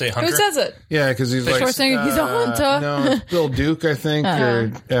first one. Just say Hunter? Who says it? Yeah, because he's he's a hunter. No, it's Bill Duke, I think,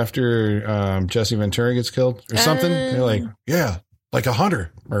 or after Jesse Ventura gets killed or something. They're like, like a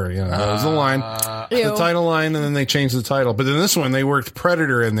hunter. Or, that was the line. The title line, and then they changed the title. But in this one, they worked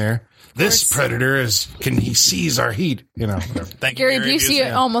Predator in there. This predator he sees our heat, Thank Gary you,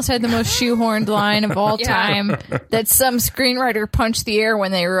 Busey almost had the most shoehorned line of all time that some screenwriter punched the air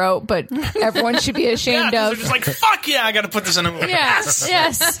when they wrote, but everyone should be ashamed of. They're just like, fuck yeah, I got to put this in a movie.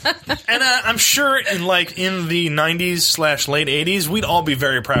 Yes. And I'm sure in the 90s / late 80s, we'd all be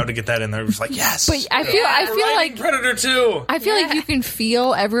very proud to get that in there. It was like, yes. But I feel like Predator 2. I feel like you can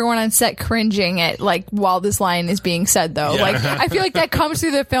feel everyone on set cringing at while this line is being said though. Yeah. I feel like that comes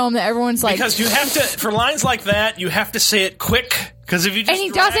through the film that everyone's like, because you have to, for lines like that, you have to say it quick. Because if you just and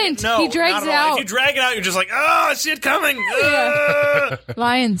he doesn't, he drags it out. If you drag it out, you're just like, I see it coming.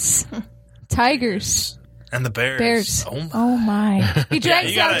 Lions, tigers, and the bears. Oh my! He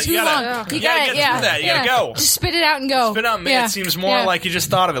drags it out too long. You gotta get through that. You gotta go. Just spit it out and go. Spit out. Man, it seems more like you just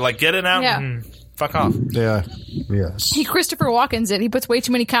thought of it. Like get it out and fuck off. Yeah. Yes. He Christopher Walken's it. He puts way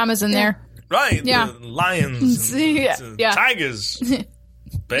too many commas in there. Right. Yeah. The lions. Tigers.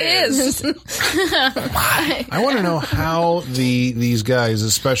 Bears. I want to know how these guys,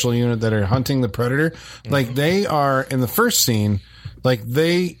 a special unit that are hunting the predator, they are in the first scene,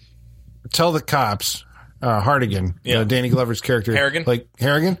 they tell the cops Hardigan, Yeah. Danny Glover's character. Harrigan? Like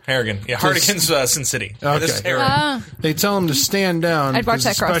Harrigan? Harrigan. Yeah, Hardigan's Sin City. Okay. This is Harrigan. They tell him to stand down I'd watch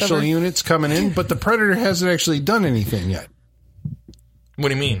because that the special crossover. unit's coming in, but the Predator hasn't actually done anything yet. What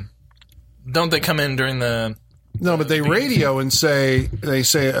do you mean? Don't they come in during the... No, but they radio and say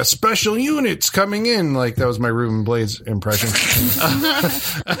a special unit's coming in. Like that was my Ruben Blades impression.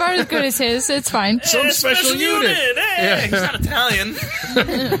 About as good as his. It's fine. Some special unit. Hey, he's not Italian.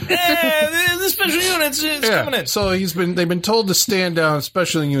 Hey, the special unit's coming in. So they've been told to stand down.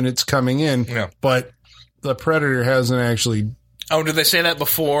 Special units coming in. Yeah. But the Predator hasn't actually. Oh, did they say that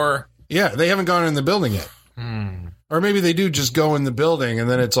before? Yeah, they haven't gone in the building yet. Or maybe they do just go in the building and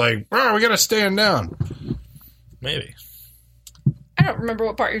then it's like, oh, we got to stand down. Maybe. I don't remember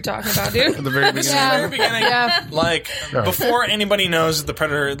what part you're talking about, dude. At the very beginning. Very beginning, Yeah. like before anybody knows that the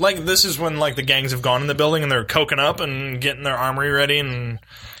Predator, like this is when like the gangs have gone in the building and they're coking up and getting their armory ready and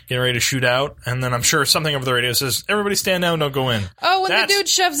getting ready to shoot out, and then I'm sure something over the radio says, "Everybody stand down, don't go in." Oh, when That's- the dude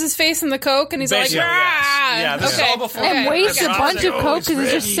shoves his face in the Coke and he's like, Basically, "Ah!" yes. Yeah, this is Okay. all before. And wastes a Okay. bunch of coke because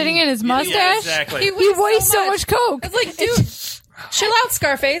it's just sitting in his mustache. Yeah, exactly. He He wastes so much coke. It's like, dude, chill out,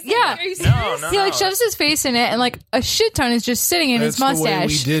 Scarface. Yeah. Are you serious? No. He like shoves his face in it, and like a shit ton is just sitting in That's his the way we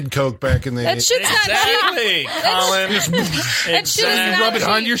mustache. did Coke back in the That shit's not cheap. Exactly, Colin. That shit is not Rub it cheap.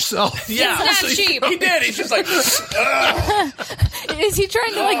 on yourself. Yeah, It's not cheap. He did. He's just like, Is he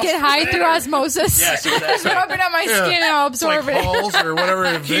trying to like get high through osmosis? yes, exactly. Rub it on my skin and I'll It's like absorb it. balls or whatever.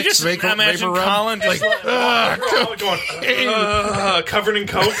 Can you just vapor imagine rub. Colin just going covered in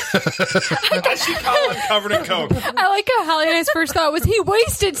coke? I see Colin covered in coke. I like how Holly and I's first thought was he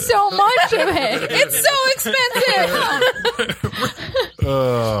wasted so much of it. It's so expensive.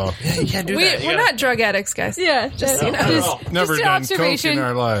 Oh, You can't do that. We're not drug addicts, guys. Yeah, just, never just an done Coke observation. in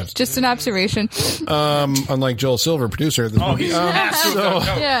our lives. Just an observation. Unlike Joel Silver, producer of this Oh, movie. he's absolutely on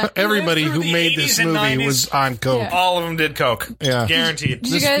coke. Yeah. Everybody Through who the made 80s this and movie 90s. was on Coke. Yeah. All of them did coke. Yeah. Guaranteed.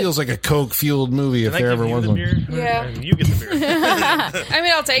 you This guys- feels like a Coke-fueled movie if Can I there give ever you was the one. beer? Yeah. You get the beer. I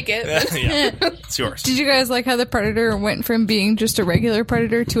mean, I'll take it. Yeah, it's yours. Did you guys like how the Predator went from being just a regular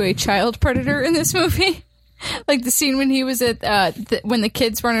Predator to a child Predator in this movie? Like the scene when he was at when the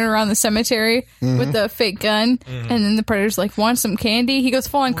kid's running around the cemetery with the fake gun, and then the Predator's like, "Want some candy?" He goes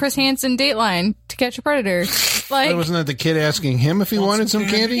full on Chris Hansen Dateline to catch a predator. Like, Wasn't that the kid asking him if he wanted some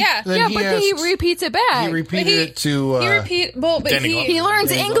candy? Yeah. Then yeah, he but then he asks- repeats it back. he repeated He- it to. But Danny He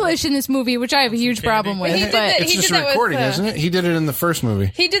learns English in this movie, which I have a huge problem with. He did But that- it's he just did a that with, recording, isn't it? He did it in the first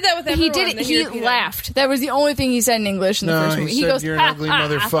movie. He did that with everyone. he did it. then He repeated it. laughed. That was the only thing he said in English in the No, first he movie. said, He goes, "You're an "Ha, ugly ha, ha."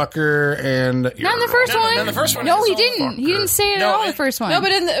 motherfucker," and Not in the first one. Not in the first one. No, he He says, didn't. He didn't say it No, at all in it- the first one. No,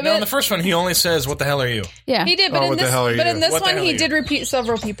 but No, in the first one, he only says, "What the hell are you?" yeah, he did. But Oh, in what the this, hell are but you? in this What the one, hell he are did you? repeat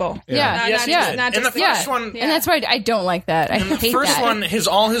several people. Yeah. Not Yes, he just, did. not In just the the first kid. one- Yeah. and that's why I don't like that. I In the hate first that. one,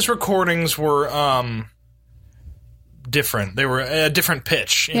 all his recordings were different. They were a different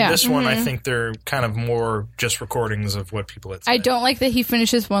pitch. In Yeah. this one, I think they're kind of more just recordings of what people had said. I don't like that he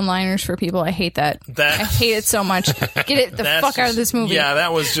finishes one-liners for people. I hate that. That- I hate it so much. Get it the That's fuck out of just- this movie. Yeah,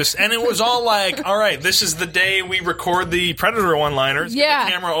 that was just, and it was all like, all right, this is the day we record the Predator one-liners. Get Yeah.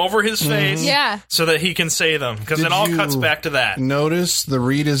 the camera over his face, Yeah. so that he can say them, because Did it all you cuts back to that. Notice the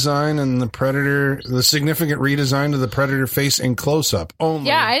redesign and the Predator, the significant redesign of the Predator face in close-up only.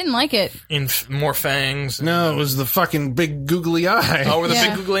 Yeah, I didn't like it. In more fangs. No, it was the fucking big googly eye. Oh, with the Yeah.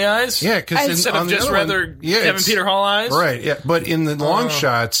 big googly eyes. Yeah, because Instead of just rather Kevin it's- Peter Hall eyes. Right, yeah. But in the long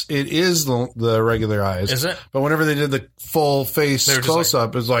shots, it is the regular eyes. Is it? But whenever they did the full face They were just close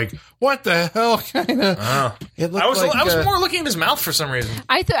up, it's like, what the hell? Kind of. It looked I was like, I was more looking at his mouth for some reason.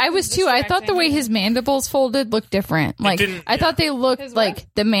 I was too. I thought the way his mandibles folded looked different. Like didn't- I thought they looked His like what?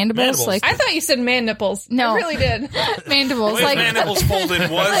 the mandibles, Mandibles. like I thought you said man nipples. No. I really did. mandibles, The way like his mandibles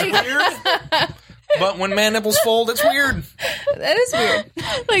folded was weird. But when mandibles fold, it's weird. That is weird.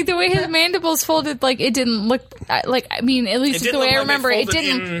 like the way his mandibles folded. Like it didn't look like. I mean, at least It the way I look like they remember, it folded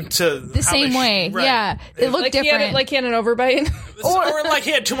didn't into the same way. Right. Yeah, it looked Like different. he had an overbite. Or like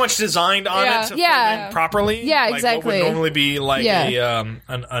he had too much designed on Yeah. it to Yeah. fold in properly. Yeah, like exactly. What would normally be like Yeah.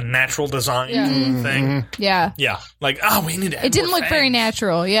 a natural design Mm-hmm. thing. yeah, Yeah, like we need to. Add it didn't more look very fangs.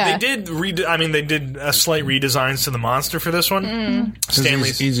 natural. Yeah, They did they did a slight redesigns to the monster for this one. Mm-hmm. 'cause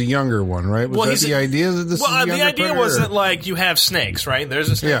Stanley's. he's a younger one, right? Was Well, that he's the a- idea that this is a Well, younger the idea Predator? was that like you have snakes, right? There's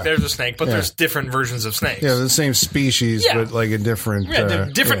a snake, Yeah. there's a snake, but Yeah. there's different versions of snakes. Yeah, the same species, Yeah. but like a different... Yeah,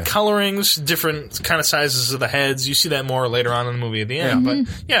 different yeah. colorings, different kind of sizes of the heads. You see that more later on in the movie at the end. But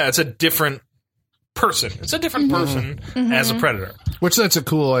yeah, it's a different person. It's a different person as a predator. Which that's a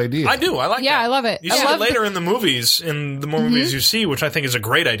cool idea. I do. I like that. Yeah, I love it. You I see love it later in the movies, in the more movies you see, which I think is a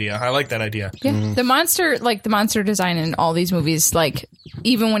great idea. I like that idea. Yeah. The monster design in all these movies, like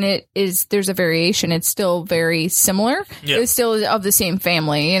even when there's a variation, it's still very similar. Yeah. It's still of the same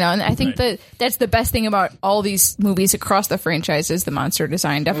family, and I think that's the best thing about all these movies across the franchise is the monster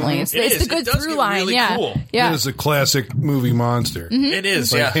design. Definitely, it's the good does through get line. really Yeah, cool. yeah. It is a classic movie monster. It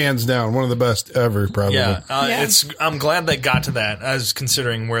is, Like, hands down, one of the best ever, probably. Yeah, I'm glad they got to that, as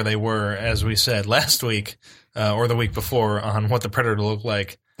considering where they were, as we said last week or the week before, on what the Predator looked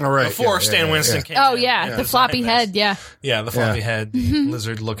like. All right. Before Yeah, Stan yeah, Winston yeah. came Oh in. yeah, the floppy head. Yeah, Yeah, the floppy head, the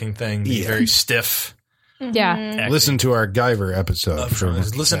lizard-looking thing, the very stiff. yeah. acting. Listen to our Guyver episode.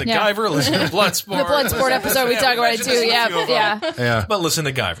 Listen to Yeah. Guyver, listen to Bloodsport. The Bloodsport episode we talk about it too. Yeah. Yeah. But listen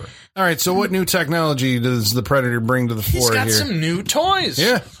to Guyver. All right. So, what new technology does the Predator bring to the He's fore got here? some new toys.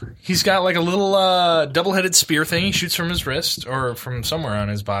 Yeah. He's got like a little double-headed spear thing he shoots from his wrist or from somewhere on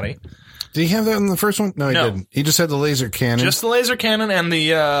his body. Did he have that in the first one? No, he No. didn't. He just had the laser cannon. Just the laser cannon and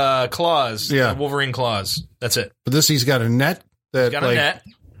the claws. Yeah. The Wolverine claws. That's it. But this, he's got a net that Got like a net,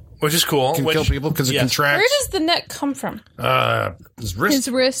 which is cool. can which, kill people because it yes. contracts. Where does the net come from? His wrist. His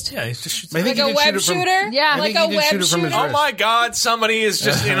wrist. Yeah, he just shoots. I think Like he a did shoot web it from- shooter? Yeah. I Like think a he did web shoot it from his shooter? wrist. Oh my God! Somebody is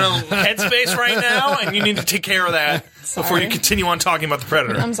just in a headspace right now, and you need to take care of that before you continue on talking about the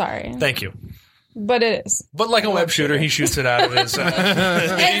Predator. I'm sorry. Thank you. But it is. But like a web shooter, he shoots it out of his.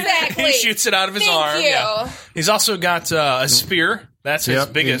 Exactly. He shoots it out of his Thank arm. you. Yeah. He's also got a spear. That's his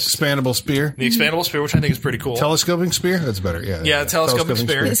Yep, biggest. the expandable spear. The expandable spear, which I think is pretty cool. Telescoping spear? That's better. Yeah. Yeah, telescoping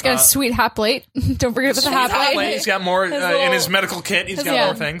spear. He's got a sweet hot plate. Don't forget about the hot Hot plate. plate. He's got more in little- his medical kit. He's got yeah.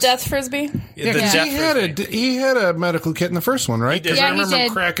 more things. Death Frisbee? Yeah, The 'cause death he had a medical kit in the first one, right? did. 'Cause Yeah, I he remember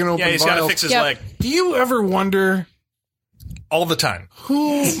did. cracking open Yeah, he's got to vials. fix his Yep. leg Do you ever wonder all the time.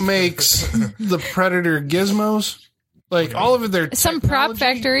 who makes the Predator gizmos? Like all of their Some prop technology?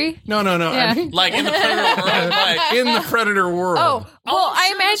 factory. No. Yeah. I mean, Like in the Predator world, like in the Predator world. Oh, well,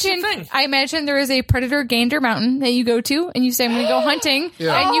 sure, that's the thing. I imagine there is a Predator Gander Mountain that you go to and you say, I'm going to go hunting.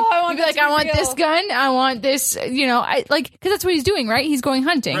 Yeah. And you, Oh, I want you be like, that to I be want real. this gun. I want this, because that's what he's doing, right? He's going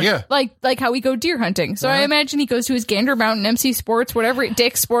hunting. Yeah. Like how we go deer hunting. So I imagine he goes to his Gander Mountain, MC Sports, whatever,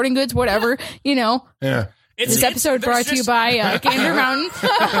 Dick's Sporting Goods, whatever, Yeah. This episode brought to you by Gander Mountain.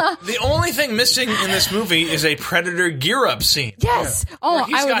 The only thing missing in this movie is a Predator gear up scene. Yes. Oh,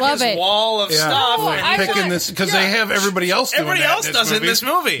 He's I would got love his it. wall of Yeah. stuff. Oh, and I he's Picking want- this because they have everybody else doing Everybody that else in does it in this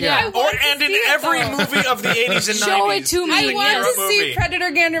movie. Yeah. Or want to and in see it, every though. movie of the 80s and 90s. Show it to me. It's a I want gear up to see movie.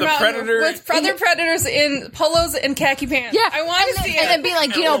 Predator Gander The Mountain Predator- with other predators in polos and khaki pants. Yeah, I want to see and then it. be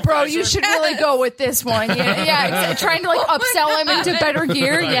like, And little bro, guys you are- should really go with this one. Yeah, trying to like upsell him into better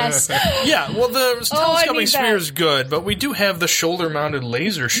gear. Yes, Yeah, well, the I telescoping need spear that. is good, but we do have the shoulder-mounted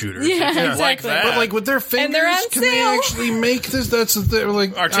laser shooters. Yeah, if you like exactly. that. But like with their fingers, they're on can they sale. actually make this? That's they're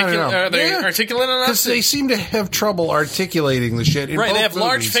like articulate, are they articulate enough? Because they seem to have trouble articulating the shit. In Right, both they have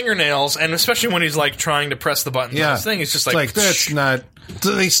large movies. fingernails, and especially when he's like trying to press the button on Yeah, this thing, it's just It's like, that's not.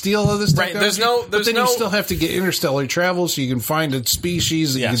 Do they steal all this? Right, there's technology? no- But there's then no- you still have to get interstellar travel, so you can find a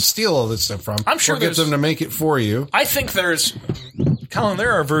species that you Yes. can steal all this stuff from. I'm sure or get there's- them to make it for you. I think there's, Colin,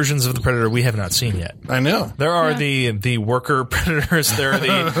 there are versions of the Predator we have not seen yet. I know. There are the worker predators. There are the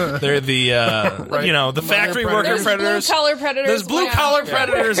factory worker There's predators. blue-collar predators. There's blue collar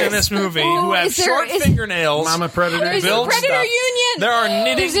predators in this movie who have is there- short is- fingernails. Mama Predator. There's a build Predator stuff. Union. There are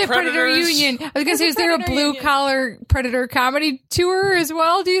knitting there's a Predator predators. Union. I was gonna say, is there a Predator blue Union. collar Predator comedy tour as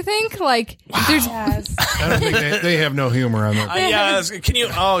well? Do you think? Like, there's Yes. I don't think they have no humor on that. Yeah, can you?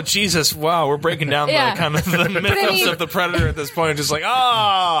 Oh Jesus! Wow, we're breaking down Yeah. the kind of the mythos mean- of the Predator at this point. Just like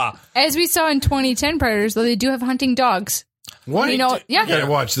as we saw in 2010 Predators, though they do have hunting dogs. What? You know, yeah. I gotta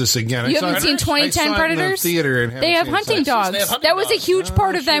watch this again. You I saw haven't it- seen I 2010 saw it in the Predators? theater and haven't They have seen it hunting since. dogs. They have hunting That was a dogs. huge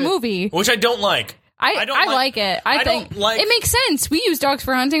part of that shit. movie. which I don't like. I don't like it. I think don't like. it makes sense. We use dogs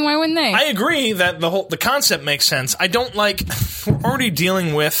for hunting. Why wouldn't they? I agree that the concept makes sense. I don't like. We're already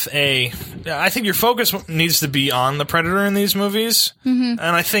dealing with a. I think your focus needs to be on the Predator in these movies, and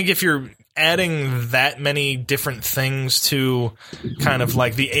I think if you're adding that many different things to kind of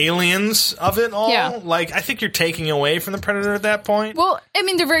like the aliens of it all, Yeah. like I think you're taking away from the Predator at that point. Well, I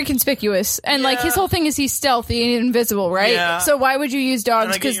mean, they're very conspicuous, and like his Yeah. whole thing is he's stealthy and invisible, right? Yeah. So why would you use dogs?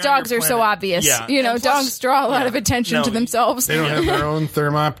 And I get Because you're on dogs your are so planet. obvious. Yeah. You know, And plus- dogs draw a lot yeah. of attention No, to themselves. They don't have their own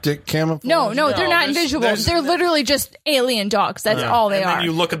thermoptic camouflage. No, they're not there's- invisible. there's- They're literally just alien dogs. That's all they and are. then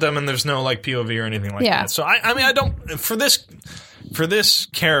you look at them and there's no like POV or anything like Yeah. that. So I mean, I don't for this. for this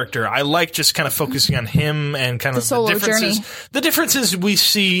character, I like just kind of focusing on him and kind of solo the differences. journey. The differences we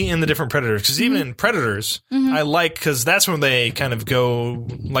see in the different Predators, because even in Predators, I like because that's when they kind of go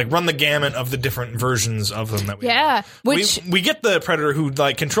like run the gamut of the different versions of them that we have. We get the Predator who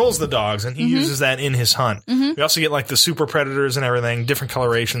like controls the dogs, and he uses that in his hunt. We also get like the super Predators and everything, different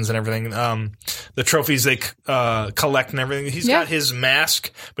colorations and everything. The trophies they collect and everything. He's got his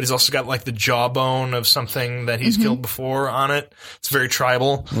mask, but he's also got like the jawbone of something that he's killed before on it. It's very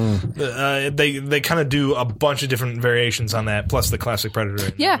tribal. They kind of do a bunch of different variations on that, plus the classic Predator.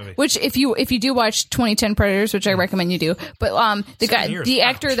 In the movie. Which if you do watch 2010 Predators, which I recommend you do, but the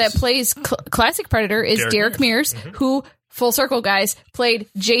actor that plays classic Predator is Derek Mears, who, full circle guys, played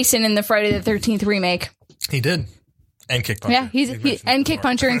Jason in the Friday the 13th remake. He did. And Kick Puncher. Yeah, and Kick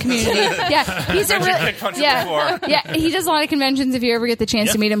Puncher in Community. Yeah, he's a Kick Puncher before. Yeah, he does a lot of conventions. If you ever get the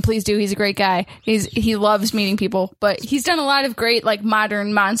chance to meet him, please do. He's a great guy. He loves meeting people, but he's done a lot of great like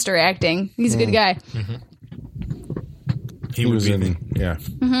modern monster acting. He's a good guy. He was in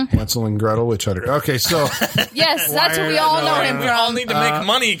Hansel and Gretel Witch Hunter. Okay, so yes, that's what we all know him We from. all need to make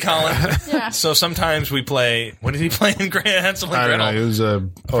money, Colin. So sometimes we play. What did he play in Hansel and I Gretel? don't know. It was a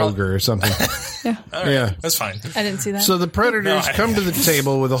ogre or something. Yeah, That's fine. I didn't see that. So the Predators come to the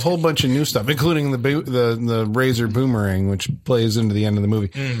table with a whole bunch of new stuff, including the Razor Boomerang, which plays into the end of the movie.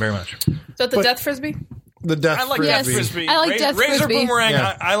 Very much. So the Death Frisbee? The Death I like Frisbee. Death Frisbee. I like Death Razor Frisbee. Boomerang.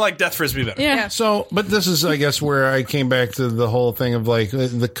 Yeah. I like Death Frisbee better. Yeah. So, but this is, I guess, where I came back to the whole thing of like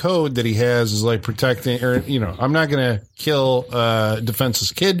the code that he has is like protecting, or I'm not going to kill a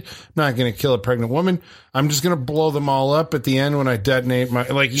defenseless kid. I'm not going to kill a pregnant woman. I'm just going to blow them all up at the end when I detonate my.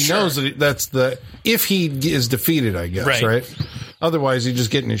 Like he knows that that's the if he is defeated, I guess, right? Otherwise, he's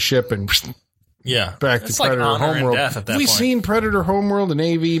just getting his ship and. Yeah, Back it's to like Predator honor and Homeworld. death at that Have we point. seen Predator Homeworld and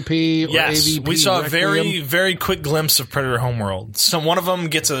AVP? Or Yes, AVP we saw a very, Requiem? very quick glimpse of Predator Homeworld. So one of them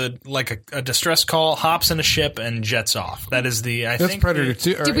gets a distress call, hops in a ship, and jets off. That is the I That's think Predator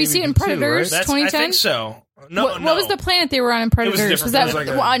 2. or Did we see it in AVP 2, Predators? right? That's, 2010? I think so. No, What was the planet they were on in Predators? different. Was that It was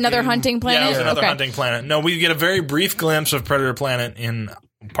like another hunting planet? Yeah, it was another Okay. hunting planet. No, we get a very brief glimpse of Predator Planet in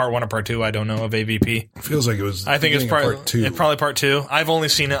part 1 or part 2. I don't know of AVP. Feels like it was. I think it's beginning of part 2. It's probably part 2. I've only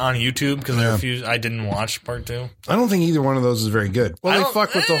seen it on YouTube because I didn't watch part 2. I don't think either one of those is very good. Well, I they don't-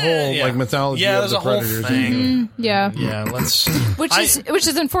 fuck with the whole yeah. like mythology Yeah, of there's the a whole Predators. thing. Yeah. Yeah, let's. Which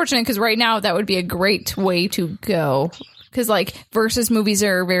is unfortunate because right now that would be a great way to go. Because like versus movies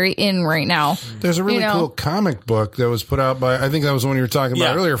are very in right now. There's a really cool comic book that was put out by, I think that was the one you were talking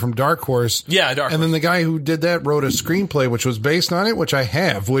about earlier, from Dark Horse. Yeah, Dark And then Horse. the guy who did that wrote a screenplay which was based on it, which I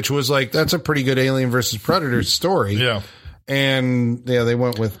have, which was like, that's a pretty good Alien versus Predator story. Yeah. And they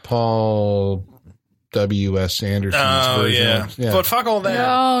went with Paul W.S. Anderson's version. But fuck all that.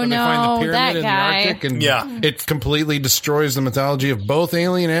 Oh When they find the no, pyramid that in guy. the Arctic, and it completely destroys the mythology of both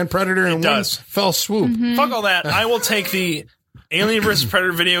Alien and Predator in one does. fell swoop. Fuck all that. I will take the Alien vs.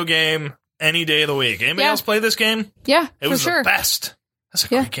 Predator video game any day of the week. Anybody else play this game? Yeah, It was the best. That's a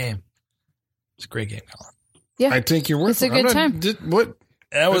great game. It's a great game, Colin. Yeah, I think you're worth it's a good time. What?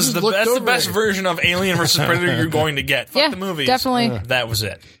 That was just that's the looked best over version of Alien vs. Predator you're going to get. Fuck Yeah, the movies. definitely. That was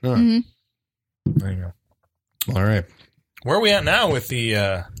it. There you go. All right. Where are we at now with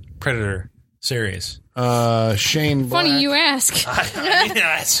the Predator series? Shane Black. Funny you ask. I mean,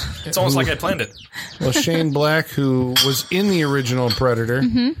 it's almost like I planned it. Well, Shane Black, who was in the original Predator,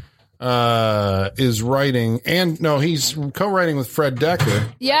 is writing, he's co-writing with Fred Decker.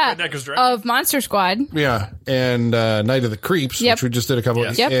 Yeah, Fred Decker's directing. of Monster Squad. Yeah, and Night of the Creeps, Yep. which we just did a couple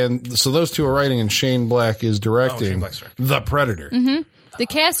of. Yep. And so those two are writing, and Shane Black is directing Black's directing. The Predator. The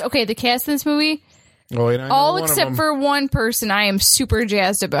cast in this movie, Oh, wait, I know all one of except them. for one person I am super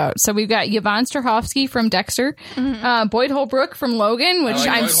jazzed about. So we've got Yvonne Strahovski from Dexter, Boyd Holbrook from Logan, which like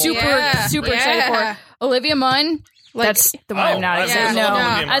I'm Boyd super Holbrook. excited for. Olivia Munn. That's the one I'm not I excited. love No, Olivia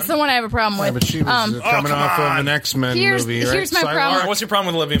Munn. that's the one I have a problem Yeah, with. but she was coming off of on. an X-Men Here's- movie, right? here's my Psylocke? problem. All right, what's your problem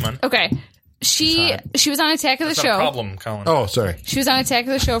with Olivia Munn? Okay, she was on Attack of the That's Show. not a problem, Colin. Oh, sorry. She was on Attack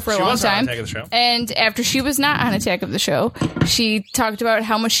of the Show for a She long was on time. Attack of the Show. And after she was not on Attack of the Show, she talked about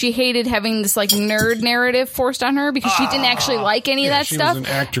how much she hated having this like nerd narrative forced on her because she didn't actually like any of that she stuff. was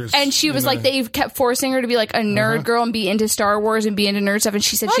an actress and she was in like, they kept forcing her to be like a nerd girl and be into Star Wars and be into nerd stuff. And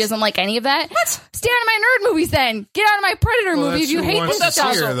she said she doesn't like any of that. What? Stay out of my nerd movies then. Get out of my Predator Well, movies. that's You who hate wants this to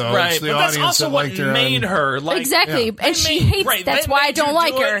see stuff. her, though. Right, It's the but that's audience also that what liked her made on- her like Exactly. Yeah. And she hates. That's why I don't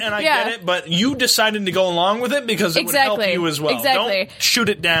like her. And I yeah. get it, but you decided to go along with it because it would help Exactly. you as well. Exactly. Don't shoot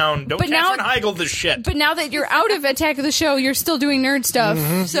it down. Don't But now- Catherine Heigl the shit. But now that you're out of Attack of the Show, you're still doing nerd stuff.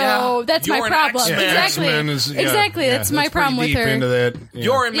 So Yeah. that's You're my an problem. X-Men. Exactly. X-Men is- exactly. That's my problem with pretty deep her. into that. Yeah.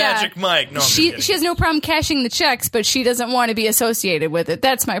 You're in Yeah. Magic Mike. No, I'm just She kidding. has no problem cashing the checks, but she doesn't want to be associated with it.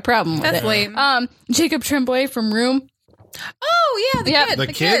 That's my problem with That's it. lame. Jacob Tremblay from Room. Oh yeah, the Yeah. kid. The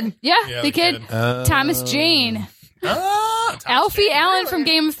kid? Yeah, Yeah, the the kid. kid. Thomas Jane. Alfie Allen from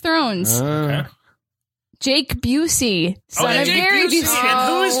Game of Thrones. Okay. Jake Busey, son yeah, of Jake Gary Busey. Busey. And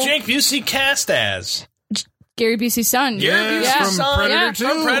who is Jake Busey cast as? Gary Busey's son. Gary Yes, Busey's from son. Predator Yeah. 2.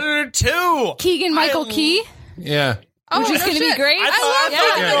 From Predator 2. Keegan Michael Key, Yeah. which is going to be great. I thought,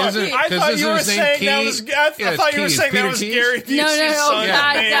 Yeah, isn't it? I 'Cause thought isn't you were his name saying that Key? was. I Yeah, thought it's you were Keys. saying that Peter was Keys? Gary Busey's No, son.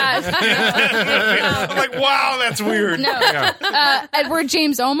 God. I'm like, wow, that's weird. No. Edward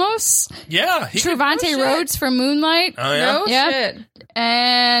James Olmos, Yeah. Trevante Rhodes from Moonlight. Oh, yeah? No Yeah. shit.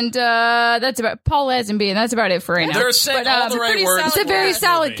 And that's about Paul Lazenby, and that's about it for right now. They're saying But, all the right pretty words. it's a solid very cast.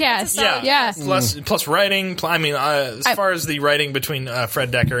 solid cast. Yeah. Yeah. Plus writing. I mean, as far as the writing between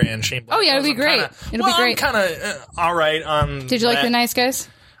Fred Decker and Shane Black. Oh, yeah, it'll be I'm great. kinda- It'll be great. I'm kind of all right on. Did you like that. The Nice Guys?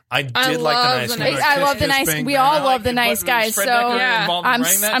 I did I like love The Nice The Guys. Nice I love The Kiss, Nice. Bang, We Bang. all I love like The it, Nice but was Guys. Fred So Decker Yeah. involved in I'm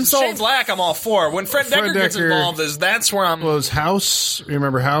writing that? I'm sold. Shane Black, I'm all for. When Fred Decker gets Decker involved, that's where I'm. Was House?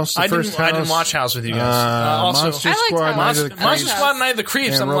 Remember House? The I first didn't House? watch House with you guys. Also, Monster I liked Squad, House. Night of the Monster Creeps, Squad, Night of the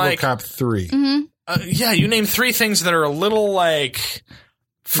Creeps. and I'm like, RoboCop 3. yeah, you name three things that are a little like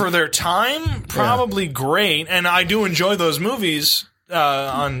for their time, probably great, and I do enjoy those movies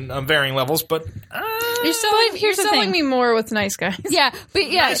on varying levels. But You're selling, here's the selling thing. me more with Nice Guys. Yeah, but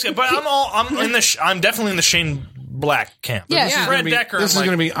yeah, I'm definitely in the Shane Black camp. Yeah. This is Yeah. Fred Decker. This is I'm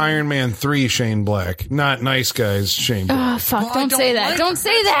going to like, be Iron Man 3 Shane Black, not Nice Guys Shane Black. oh fuck! well, I Don't say that. like Don't it.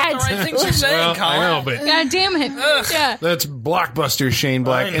 say That's not that. the right things you're saying, Well, Colin. I know, but God damn it! Yeah. that's blockbuster Shane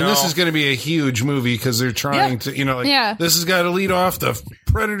Black, I and this know. is going to be a huge movie because they're trying to, Yeah. this has got to lead off the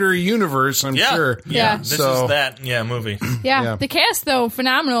Predator universe. I'm Yeah, sure. Yeah. This So- is that movie. Yeah, Yeah. the cast though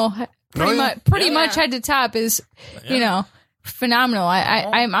phenomenal. Pretty yeah. much head to top is phenomenal.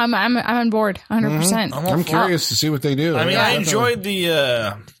 I'm on board 100%. I'm curious to see what they do. I mean, Yeah, I definitely. enjoyed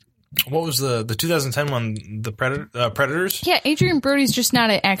the what was the 2010 one, the Predators. Yeah, Adrian Brody's just not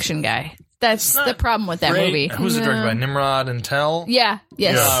an action guy. That's the problem with that Great. movie. Who's it directed by? Nimrod and Tell. Yeah.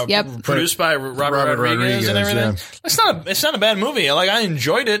 Yes. Yep. Produced by Robert Rodriguez and everything. yeah. It's not a bad movie. Like, I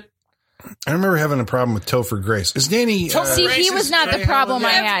enjoyed it. I remember having a problem with Topher Grace. Is Danny? See, Grace he is was not the very problem I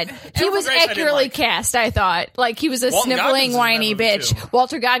hell- had. He Topher was Grace I didn't accurately like. cast, I thought. Like, he was a Walton Goggins sniveling, is in that whiny movie, bitch. too.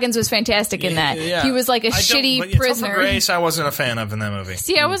 Walter Goggins was fantastic in that. Yeah. He was like a I don't- shitty but yeah, prisoner. Topher Grace, I wasn't a fan of in that movie.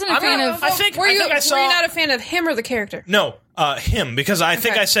 See, I wasn't a fan of... I think Were you I saw. not a fan of him or the character? No, him, because I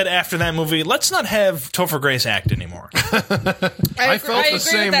think I said after that movie, let's not have Topher Grace act anymore. I felt the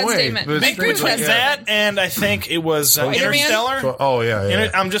same way. Statement. but I agree with Between that. that and I think it was Spider-Man? Interstellar. Oh yeah,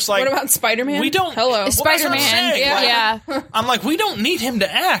 yeah. I'm just like, What about Spider-Man? we don't. Hello. Well, that's what I'm Spider-Man. saying. Like, Yeah. I'm like, we don't need him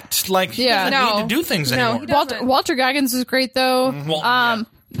to act. Like, he Yeah. doesn't No. need to do things No, anymore. he doesn't. Walter Goggins was great, though. Well, yeah.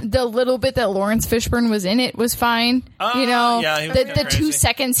 The little bit that Lawrence Fishburne was in it was fine. yeah, he was the kinda 2 crazy.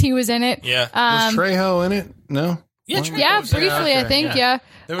 seconds he was in it. Yeah. Was Trejo in it? No. Yeah, Trejo Yeah, was in it. briefly, I okay, think, yeah.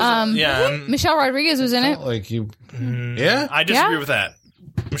 There was Michelle Rodriguez was in it. Like you? Yeah. I disagree Yeah. with that.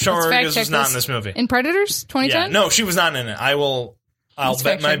 Michelle Let's Rodriguez fact-check was not this. in this movie. In Predators, 2010? Yeah, no, she was not in it. I'll Let's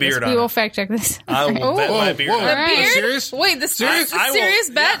bet my fact-check this. beard on We will it. fact check this. I will bet my beard whoa. on The it. Are you beard? serious? Wait, this Serious? I will- serious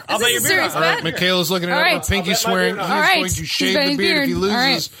bet? yeah, I'll Is bet this your a beard serious on All it. right, bet? Michaela's looking it All up. right. Pinky I'll bet my swearing. beard He's on it. All right. going to He's shave betting the beard if he beard. All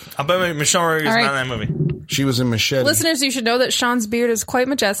right. loses. I'll bet Michelle Rodriguez is All right. not in that movie. She was in Machete. Listeners, you should know that Sean's beard is quite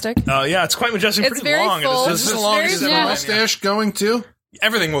majestic. Yeah, it's quite majestic. It's pretty very long. full. It's as It's long very as it's small. ever been, yeah. Mustache going too?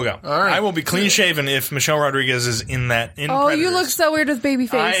 Everything will go. All right. I will be clean shaven if Michelle Rodriguez is in that. In Oh, you Predators. look so weird with baby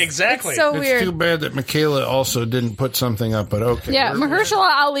face. Exactly. It's so It's weird. too bad that Michaela also didn't put something up, but okay. Yeah, We're- Mahershala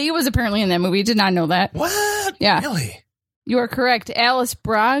Ali was apparently in that movie. Did not know that. What? Yeah. Really? You are correct. Alice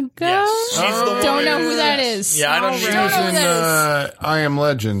Braga? Yes. She's the one. Don't know who that Yes. is. Yeah, I don't She know. was know who in that I Am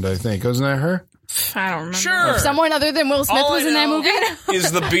Legend, I think. Wasn't that her? I don't remember. Sure. Someone other than Will Smith All was I in that know movie?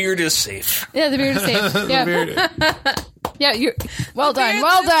 Is the beard is safe? Yeah, the beard is safe. Yeah, Beard- yeah. You well done. beard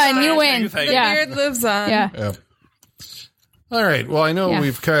Well is done. fine. You Thank win. you, thank The you. Yeah, beard lives on. yeah. Yep. All right. Well, I know Yeah.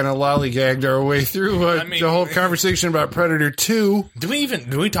 we've kind of lollygagged our way through mean- the whole conversation about Predator 2. Do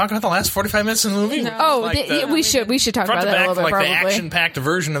we talk about the last 45 minutes of the movie? Oh, Like the- we should talk front about to that a back, little bit. like Probably. the action-packed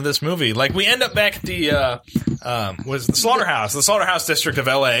version of this movie. Like we end up back at the was the slaughterhouse district of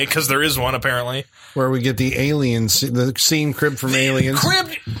L.A. because there is one apparently. Where we get the aliens, the scene crib from Aliens.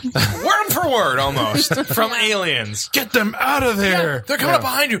 Cribbed word for word almost from Aliens. Get them out of there! They're coming up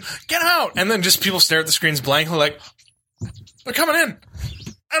behind you. Get them out! And then just people stare at the screens blankly, like they're coming in.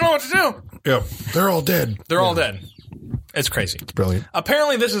 I don't know what to do. Yep. They're all dead. They're all dead. It's crazy. Brilliant.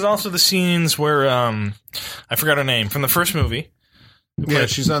 Apparently, this is also the scenes where I forgot her name from the first movie. Yeah,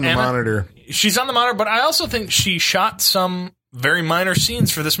 she's on the Anna? monitor. She's on the monitor, but I also think she shot some very minor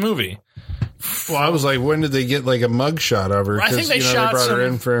scenes for this movie. Well, I was like, when did they get like a mug shot of her? I think they they shot brought her some-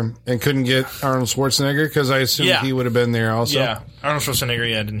 in for and couldn't get Arnold Schwarzenegger because I assumed Yeah. he would have been there also. Yeah, Arnold Schwarzenegger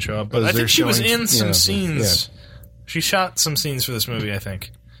didn't show up, but Was I there think she was showing- in some yeah, scenes. She shot some scenes for this movie, I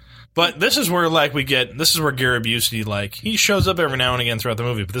think. But this is where this is where Gary Busey, he shows up every now and again throughout the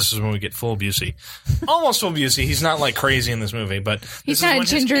movie, but this is when we get full Busey. Almost full Busey. He's not crazy in this movie, but He's this is not a when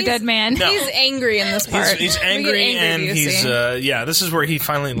his- ginger dead man. No. He's angry in this part. He's We get angry and Busey. he's this is where he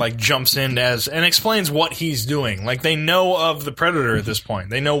finally jumps in and explains what he's doing. Like they know of the Predator at this point.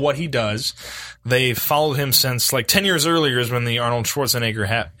 They know what he does. They followed him since 10 years earlier is when the Arnold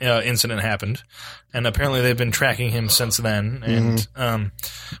Schwarzenegger incident happened, and apparently they've been tracking him since then. And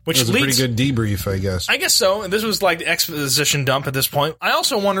which It was a leads, pretty good debrief, I guess. I guess so. This was the exposition dump at this point. I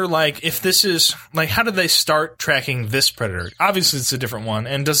also wonder, if this is how did they start tracking this Predator? Obviously, it's a different one.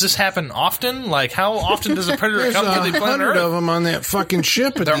 And does this happen often? How often does a Predator There's come to the planet 100 Earth? of them on that fucking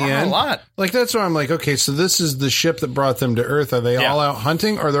ship at There the are end. a lot. That's why I'm like, okay, so this is the ship that brought them to Earth. Are they Yeah. all out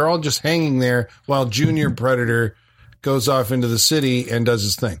hunting, or they're all just hanging there while Junior Predator goes off into the city and does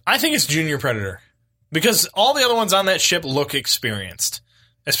his thing? I think it's Junior Predator because all the other ones on that ship look experienced,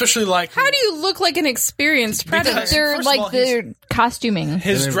 especially How do you look like an experienced predator? Because- They're First of all, they're costuming.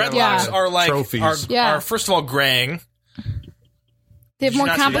 his And they've dreadlocks got, are trophies. Yeah. are first of all graying. They have Did you more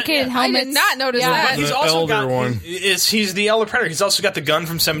not see that? complicated Yeah. I helmets. did not notice Yeah. that. He's The also elder got one. He's the elder Predator. He's also got the gun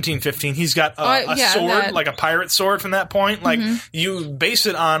from 1715. He's got a yeah, sword, that. like a pirate sword from that point. You base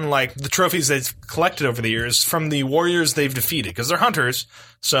it on the trophies they've collected over the years from the warriors they've defeated because they're hunters.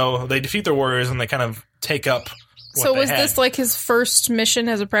 So they defeat their warriors and they kind of take up. What So they was had. this his first mission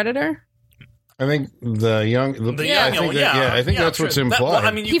as a predator? I think the young, The Yeah. I think, I think that's what's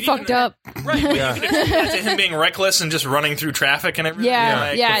implied. you He can fucked up. Right. But you can attribute that to him being reckless and just running through traffic and everything.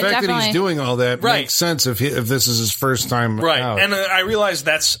 Yeah, yeah. the fact that definitely. he's doing all that Right. makes sense if this is his first time Right. out. And I realize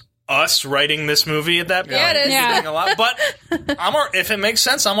that's us writing this movie at that point. Yeah, it is. Yeah. Doing a lot, but if it makes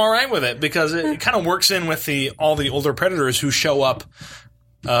sense, I'm all right with it because it kind of works in with all the older Predators who show up.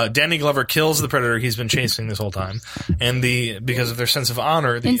 Danny Glover kills the Predator he's been chasing this whole time, and because of their sense of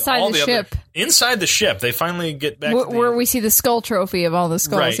honor, Inside all the other- ship. inside the ship, they finally get back to Where we see the skull trophy of all the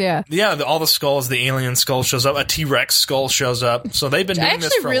skulls. right. Yeah. All the skulls, the alien skull shows up, a T-Rex skull shows up. So they've been I doing this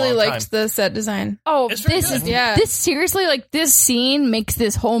actually for a really long liked time. the set design. Oh, It's very this good. is Yeah. this seriously this scene makes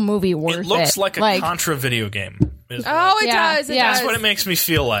this whole movie worth it. It looks like a Contra video game. Oh, it Yeah, does. It yeah. does. That's what it makes me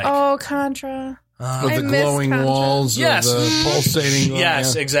feel like. Oh, Contra. with I the miss glowing Contra. walls, Yes. of the pulsating.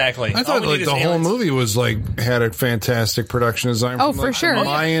 Yes, yeah. exactly. I thought the whole movie was had a fantastic production design. Oh, from, for sure. the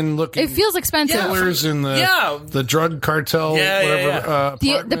Mayan looking It feels expensive. killers in the drug cartel, Yeah, whatever. yeah.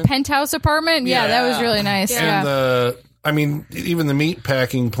 The apartment. penthouse apartment. Yeah, that was really nice. And even the meat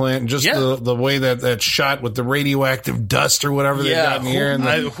packing plant, just Yeah. the way that's shot with the radioactive dust or whatever they got in the air and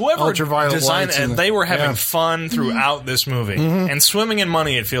the whoever ultraviolet designed lights. it, And they were having yeah. fun throughout this movie and swimming in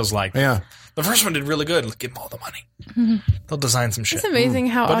money. It feels like Yeah. the first one did really good. Give them all the money. They'll design some shit. It's amazing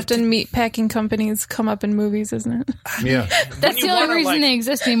how But often meat packing companies come up in movies, isn't it? Yeah. That's you the only wanna, reason they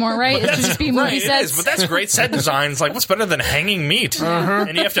exist anymore, right? Is to just be movie Right, it sets. is, but that's great set designs. What's better than hanging meat?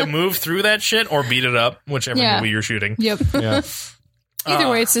 And you have to move through that shit or beat it up, whichever Yeah. movie you're shooting. Yep. Yeah. Either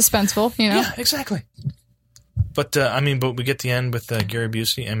way, it's suspenseful. Yeah, exactly. But but we get the end with Gary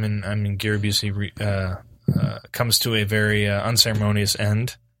Busey. Gary Busey comes to a very unceremonious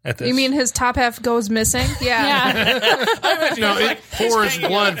end at this. You mean his top half goes missing? Yeah. Yeah. No, it pours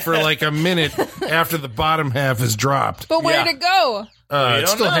blood for a minute after the bottom half is dropped. But where'd Yeah. it go? don't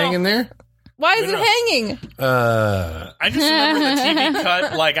It's still know. hanging there. Why is Who it knows? hanging? I just remember the TV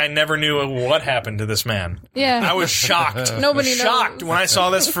cut I never knew what happened to this man. Yeah. I was shocked. Nobody shocked knows. when I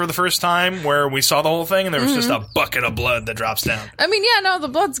saw this for the first time, where we saw the whole thing, and there was just a bucket of blood that drops down. I mean, yeah, no, the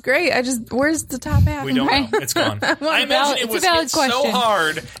blood's great. where's the top half? We don't Right. know. It's gone. I imagine it It's a was valid hit so question.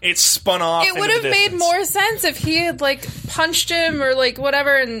 hard, it spun off. It would into have the made distance. more sense if he had punched him or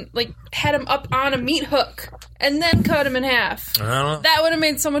whatever and had him up on a meat hook and then cut him in half. I don't know. That would have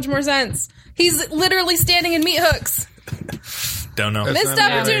made so much more sense. He's literally standing in meat hooks. Don't know. Missed not a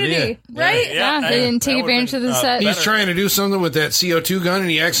bad opportunity, idea. right? Yeah, they didn't take that would've advantage of been, the set. He's better. trying to do something with that CO2 gun, and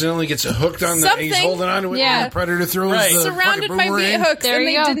he accidentally gets hooked on the. He's Something. holding on to it. Yeah. And the predator throws Right. the Surrounded fucking by meat boomerang. hooks, There and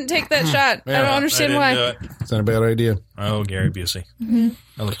they you go. didn't take that shot. I don't I understand didn't why. do it. It's not a bad idea. Oh, Gary Busey.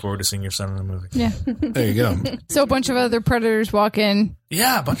 I look forward to seeing your son in the movie. Yeah. There you go. So a bunch of other predators walk in,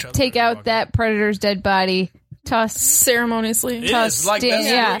 Yeah, a bunch of take out that predator's dead body, Tusk. ceremoniously. It is like Dustin, that's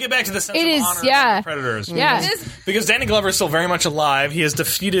yeah. we get back to the sense It of is, honor yeah. of the Predators. Yeah. Because Danny Glover is still very much alive. He has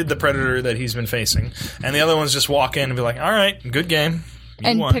defeated the Predator that he's been facing, and the other ones just walk in and be like, "All right, good game." You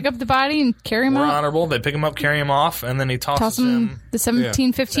And won. pick up the body and carry him We're out. honorable. They pick him up, carry him off, and then he tosses Toss him him. the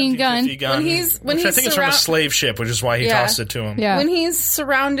 1715 gun. 1750 gun. When which I he's think is from a surround- slave ship, which is why he Yeah. tossed it to him. Yeah. When he's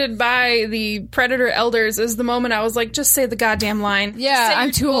surrounded by the Predator elders is the moment I was like, just say the goddamn line. Yeah, Say I'm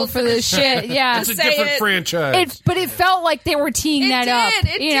you're too old for this shit. Yeah. It's a Say different it. franchise. But it felt like they were teeing that up,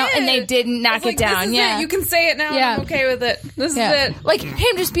 and they didn't knock It's like, it down. This is Yeah, it. You can say it now. Yeah. I'm okay with it. This yeah. is it. Like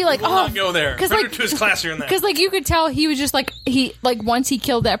him just be like, We'll oh, not go there. because Predator like 2 is classier than that. because like you could tell he was just like once he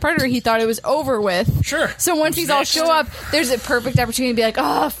killed that predator, he thought it was over with. Sure. So once these all Next. show up, there's a perfect opportunity to be like,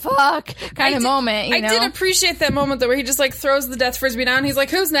 oh fuck, kind of moment. You know? I did appreciate that moment though, where he just like throws the death frisbee down. He's like,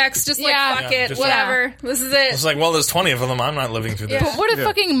 "Who's next?" Just like, Yeah. fuck Yeah, it, just- whatever. This is it. It's like, well, there's 20 of them. I'm not living through this. Yeah. What a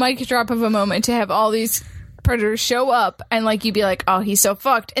fucking mic drop of a moment to have all these predators show up and like you'd be like, oh, he's so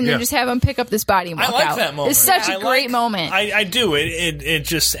fucked, and then Yeah. just have him pick up this body and I walk like out. that moment. It's such I a great like- moment. I do. It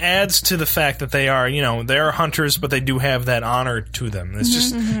just adds to the fact that they are, they are hunters, but they do have that honor to them. It's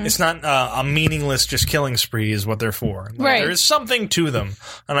just, it's not a meaningless just killing spree is what they're for. Like, Right. There is something to them.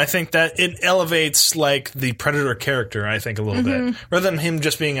 And I think that it elevates, like, the Predator character, I think, a little bit. Rather than him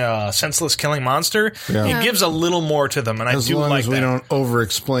just being a senseless killing monster, it gives a little more to them. And I As do long like as we that. don't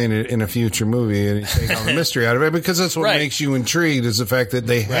over-explain it in a future movie and take all the mystery out of it, because that's what Right. makes you intrigued is the fact that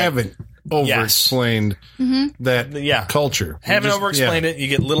they haven't over-explained that culture. Haven't Just- over-explained yeah. it. You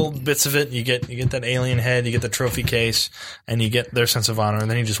get little bits of it. You get that alien head. You get the trophy case, and you get their sense of honor. And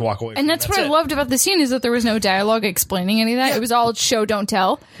then you just walk away. And that's what I loved about the scene is that there was no dialogue explaining any of that. It was all show, don't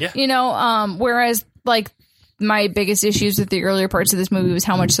tell. Yeah. Whereas like my biggest issues with the earlier parts of this movie was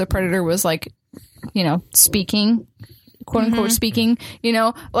how much the Predator was like, speaking, quote unquote speaking.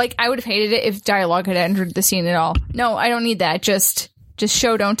 Like I would have hated it if dialogue had entered the scene at all. No, I don't need that. Just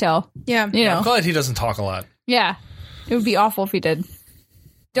show, don't tell. Yeah. I'm glad he doesn't talk a lot. Yeah. It would be awful if he did.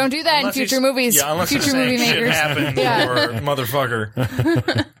 Don't do that Unless in future he's- movies. Yeah, unless future he's movie saying shit makers. happened Yeah. or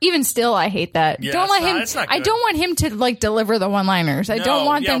motherfucker. Even still, I hate that. Yeah, don't let him. it's not I good. don't want him to like deliver the one-liners. I don't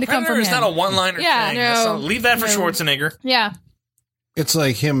want them to come Predator from is him. not a one-liner Yeah, thing. no. That's not- leave that for Schwarzenegger. Yeah. It's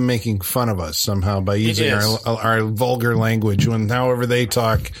like him making fun of us somehow by using is. our vulgar language when however they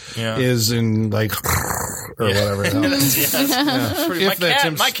talk Yeah. is in like or whatever. Pretty- If that's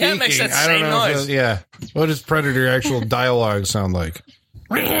him my cat makes speaking, that I don't same know if noise. yeah. What does Predator actual dialogue sound like?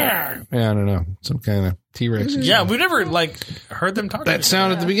 Yeah, I don't know. Some kind of T-Rex. Yeah, we've never heard them talk. That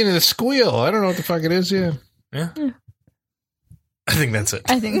sound at the beginning, the squeal. I don't know what the fuck it is. Yeah. Yeah. I think that's it.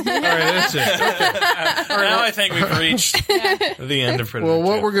 I think. All right, that's it. Now I think we've reached the end of Predator. Well,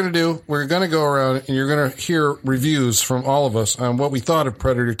 what 2. we're going to do, we're going to go around and you're going to hear reviews from all of us on what we thought of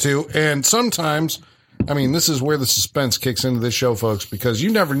Predator 2. And sometimes, I mean, this is where the suspense kicks into this show, folks, because you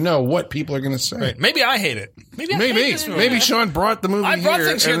never know what people are going to say. Right. Maybe I hate it. Maybe I hate Maybe. this movie. Maybe Sean brought the movie I brought here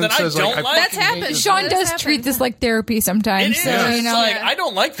things here and that then I says, don't like. That's fucking hate happened. this Sean movie. does happened. treat this like therapy sometimes. It is. So, It's you know. like, I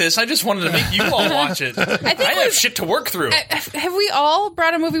don't like this. I just wanted to make you all watch it. I have shit to work through. Have we all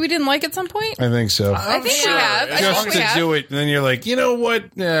brought a movie we didn't like at some point? I think so. I think sure. we have. I Just think to we have. do it, and then you're like, you know what?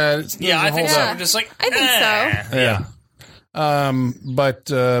 Yeah, I think so. Yeah. I'm just like, I think so. Yeah. But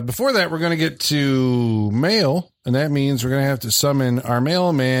before that, we're going to get to mail, and that means we're going to have to summon our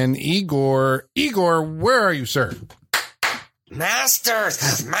mailman, Igor. Igor, where are you, sir? Masters,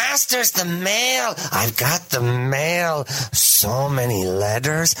 the mail. I've got the mail. So many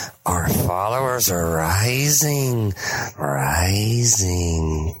letters. Our followers are rising.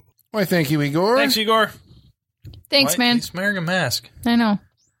 Why, thank you, Igor. Thanks, Igor. Thanks, man. He's wearing a mask. I know.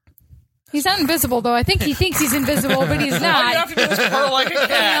 He's not invisible, though. I think he thinks he's invisible, but he's All you not. have to do is purr like a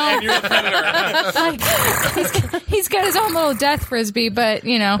cat, and you're the Predator. He's got his own little death frisbee, but,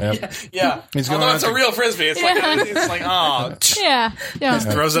 Yeah. He's going Although out it's a to- real frisbee. It's like, oh. yeah.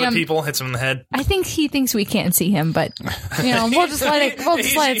 Throws it Yeah. at people, hits them in the head. I think he thinks we can't see him, but, we'll just let it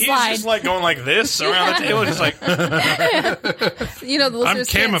He's slide. just like going like this around the table, just like, You know, the listeners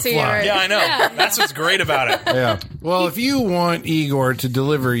can't see it, camouflage. right? yeah, I know. That's what's great about it. Yeah. Well, if you want Igor to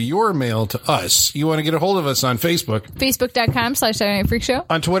deliver your mail to us, you want to get a hold of us on Facebook, Facebook.com/Saturday Night Freak Show.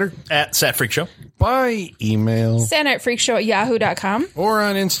 on Twitter, At Sat Freak Show. by email, SaturnightFreakShow@yahoo.com. or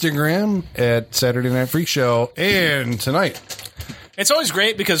on Instagram at Saturday Night Freak Show. And tonight, It's always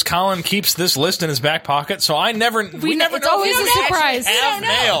great because Colin keeps this list in his back pocket, so we never it's know if always he a actually surprise. have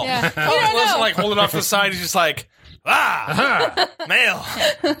mail. Yeah. Colin doesn't like hold it off to the side. He's just like, mail.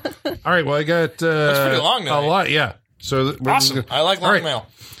 all right. Well, I got pretty long a tonight. lot. Yeah. So we're Awesome. just gonna- I like long All right. mail.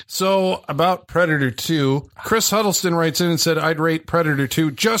 So about Predator 2, Chris Huddleston writes in and said, I'd rate Predator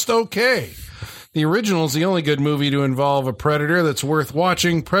 2 just okay. The original is the only good movie to involve a predator that's worth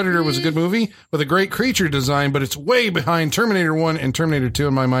watching. Predator was a good movie with a great creature design, but it's way behind Terminator 1 and Terminator 2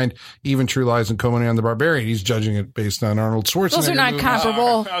 in my mind. Even True Lies and Conan the Barbarian. He's judging it based on Arnold Schwarzenegger. Those are not movies.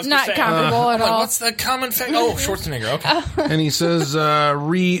 comparable. I was Not gonna say, comparable at all. What's the common fact? Oh, Schwarzenegger. Okay. And he says,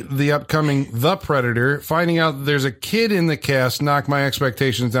 re the upcoming The Predator. Finding out that there's a kid in the cast knocked my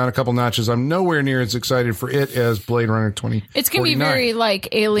expectations down a couple notches. I'm nowhere near as excited for it as Blade Runner 2049. It's going to be very like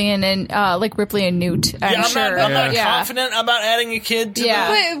Alien and like Ripley and Newt, I'm sure. I'm not confident about adding a kid to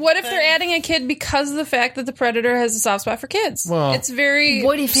But what if they're adding a kid because of the fact that the Predator has a soft spot for kids? Well, it's very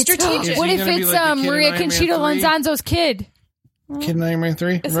What if it's strategic. What he if gonna be it's like the kid in Maria Iron Man Conchita 3? Alonso's kid? Kid in Iron Man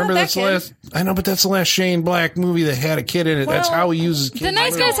 3? It's Remember not that's that the kid. last. I know, but that's the last Shane Black movie that had a kid in it. That's how he uses kids. The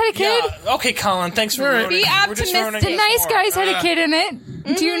Nice Guys had a kid. Yeah. Okay, Colin. Thanks for ruining Be it. We're just optimistic. ruining The it Nice more. Guys had a kid in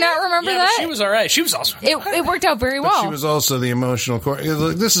it. Do you not remember Yeah, that? but she was all right. She was awesome. It worked out very well. She was also the emotional core.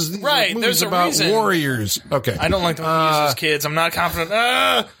 This is Right, movies there's a about reason. warriors. Okay, I don't like the way he uses kids. I'm not confident.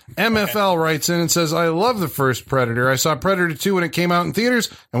 MFL writes in and says, I love the first Predator. I saw Predator 2 when it came out in theaters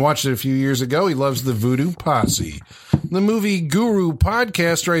and watched it a few years ago. He loves the Voodoo Posse. The Movie Guru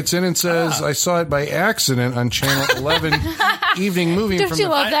podcast writes in and says, I saw it by accident on Channel 11 Evening Movie. Don't from you the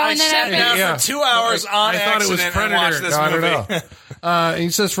love that I when that sat happens? down for 2 hours on I thought it was accident and watched Predator. this I don't movie. know. He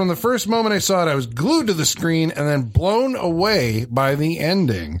says, from the first moment I saw it, I was glued to the screen and then blown away by the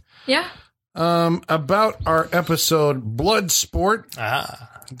ending. Yeah. About our episode Bloodsport,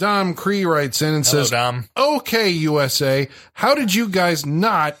 Dom Cree writes in and Hello, says, Dom. okay, USA, how did you guys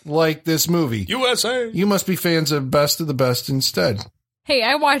not like this movie? USA. You must be fans of Best of the Best instead. Hey,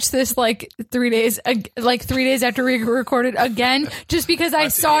 I watched this like 3 days after we recorded again, just because I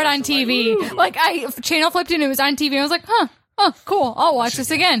saw it on TV. Like I channel flipped and it was on TV. And I was like, oh, cool. I'll watch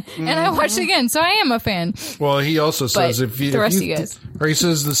this again. And I watched it again. So I am a fan. Well, he also says But the rest of you guys. or he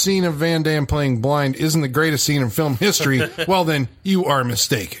says the scene of Van Damme playing blind isn't the greatest scene in film history. Well, then you are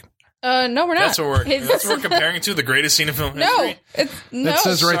mistaken. No, we're not. That's what we're comparing to. The greatest scene in film history. No, It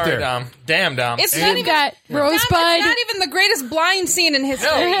says right Sorry, there. Dom. Damn, Dom. It's You've not even. got Rosebud. It's not even the greatest blind scene in history.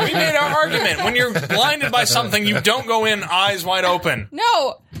 No, we made our argument. When you're blinded by something, you don't go in eyes wide open.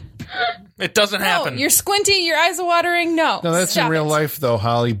 No, It doesn't happen. you're squinty. Your eyes are watering. No, No, that's Stop in real it. life, though,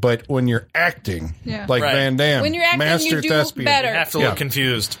 Holly. But when you're acting, like Right. Van Damme, When you're acting, master you do thespian. better. You have to Yeah. look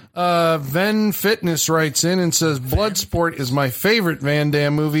confused. Ven Fitness writes in and says, Bloodsport is my favorite Van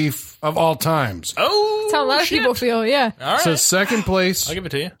Damme movie of all times. Oh, That's how a lot of shit. people feel. Yeah. All right. So second place, I'll give it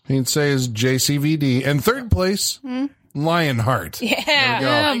to you. he'd say, is JCVD. And third place, Lionheart.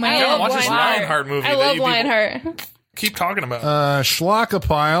 Yeah. Oh my Go God. watch this Lionheart. Lionheart movie. I that love you people Lionheart. Keep talking about.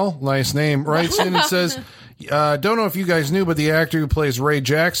 Schlockapile, nice name, writes in and says, don't know if you guys knew, but the actor who plays Ray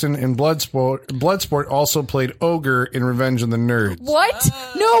Jackson in Bloodsport also played Ogre in Revenge of the Nerds. What?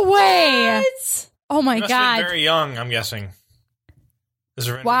 No way. Oh my You must have God. been very young, I'm guessing. Is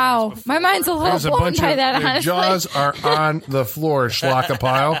there any Wow. ones My before? mind's a little There's a blown bunch by of that, their honestly. jaws are on the floor.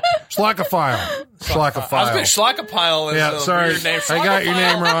 Schlockapile. Schlockapile. I was Schlockapile. going Schlockapile is Yeah, a sorry. weird name. I got your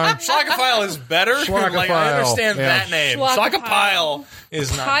name wrong. Schlockapile is better. Like, I Schlockapile, understand yeah. that name. Schlockapile. Schlockapile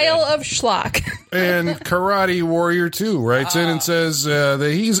is not Pile good. of schlock. And Karate Warrior 2 writes in and says that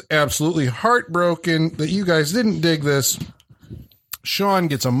he's absolutely heartbroken that you guys didn't dig this. Sean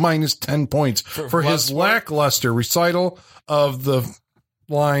gets a minus 10 points for his Bloodsport? lackluster recital of the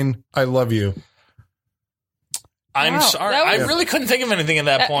line, I love you. I'm Wow, sorry. that was- I really couldn't think of anything at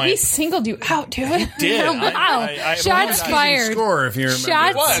that He point. singled you out, dude. Did. Wow. Shots fired. Score if you remember.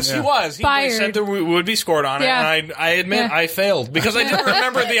 Shots He was. He Fired. said there would be scored on Yeah. it, and I admit Yeah. I failed because I didn't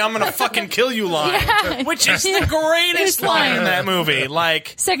remember the "I'm gonna fucking kill you" line, Yeah. which is the greatest It's line in line. that movie.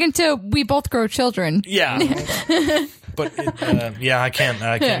 Like, Second to We Both Grow Children. yeah, but I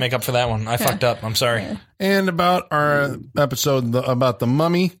can't make up for that one. I fucked up. I'm sorry. And about our episode about the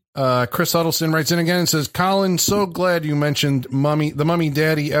Mummy, Chris Huddleston writes in again and says, Colin, so glad you mentioned the Mummy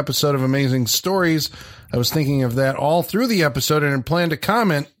Daddy episode of Amazing Stories. I was thinking of that all through the episode and had planned to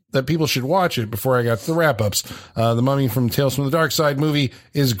comment that people should watch it before I got to the wrap-ups. The Mummy from Tales from the Dark Side movie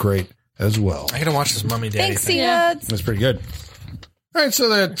is great as well. I gotta watch this Mummy Daddy Thanks, thing. Seanuts. That's pretty good. All right, so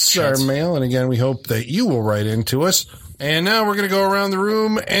that's our mail. And again, we hope that you will write into us. And now we're going to go around the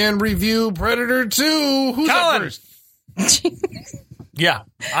room and review Predator 2. Who's up Colin. first? Yeah,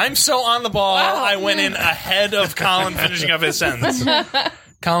 I'm so on the ball. I went in ahead of Colin finishing up his sentence.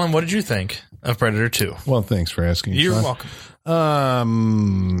 Colin, what did you think of Predator 2? Well, thanks for asking. You're Sean. welcome.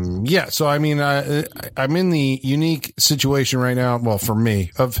 Yeah, so I mean, I'm in the unique situation right now, well, for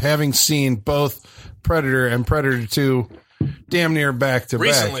me, of having seen both Predator and Predator 2 damn near back to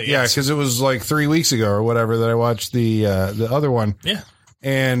Recently, back. Yeah, yes. because it was like 3 weeks ago or whatever that I watched the other one. Yeah.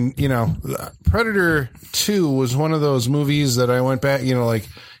 And, you know, Predator 2 was one of those movies that I went back, like,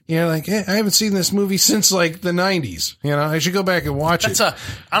 hey, I haven't seen this movie since like the 90s. I should go back and watch it. I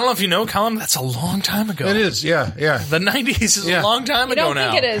don't know if you know, Colin, that's a long time ago. It is, yeah. The 90s is a long time ago don't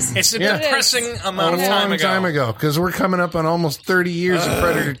now. think it is. It's a depressing amount of time ago. A long time ago, because we're coming up on almost 30 years of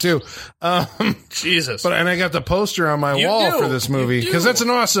Predator 2. Jesus. And I got the poster on my wall for this movie, because that's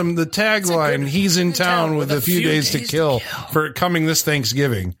the tagline, he's in town with a few days to kill, for coming this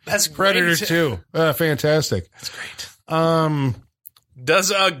Thanksgiving. That's Predator great. 2. Fantastic. That's great.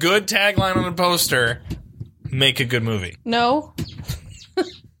 Does a good tagline on a poster make a good movie? No.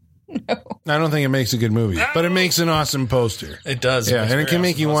 I don't think it makes a good movie, but it makes an awesome poster. It does. Yeah, and it can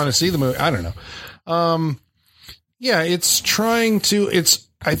make you want to see the movie. I don't know. It's trying to.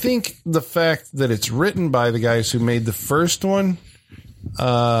 I think the fact that it's written by the guys who made the first one,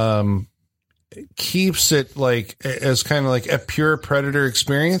 keeps it like as kind of like a pure Predator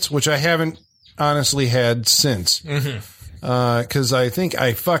experience, which I haven't honestly had since. Because I think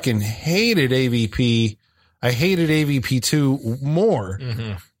I fucking hated AVP. I hated AVP 2 more.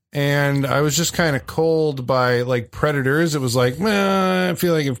 And I was just kind of cold by like Predators. It was like, I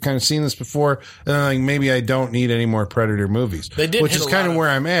feel like I've kind of seen this before. And then like, maybe I don't need any more Predator movies. Which is kind of where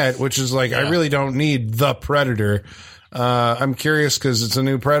I'm at, which is like, I really don't need the Predator. I'm curious because it's a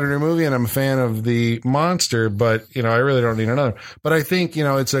new Predator movie and I'm a fan of the monster, but I really don't need another. But I think,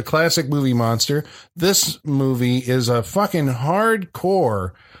 it's a classic movie monster. This movie is a fucking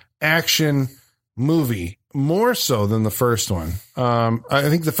hardcore action movie, more so than the first one. I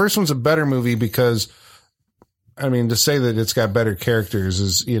think the first one's a better movie because, to say that it's got better characters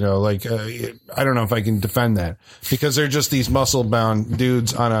is, I don't know if I can defend that because they're just these muscle bound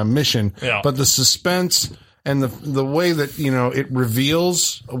dudes on a mission, but the suspense and the way that, it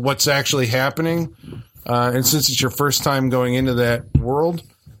reveals what's actually happening. And since it's your first time going into that world,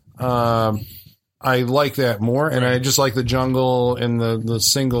 I like that more. And I just like the jungle and the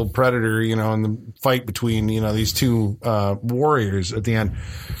single Predator, and the fight between, these two warriors at the end.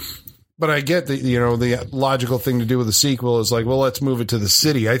 But I get that, the logical thing to do with the sequel is like, well, let's move it to the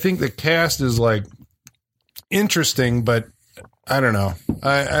city. I think the cast is like interesting, but I don't know.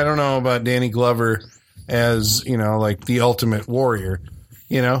 I don't know about Danny Glover as, like the ultimate warrior,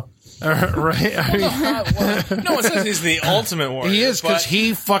 right? No one says he's the ultimate warrior. He is because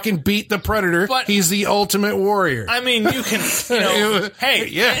he fucking beat the Predator. But he's the ultimate warrior. You can,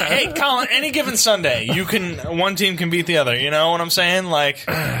 hey, Colin, any given Sunday, one team can beat the other. You know what I'm saying? Like,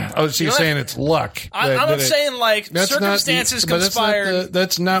 you're saying it's luck. I'm not saying like circumstances conspire.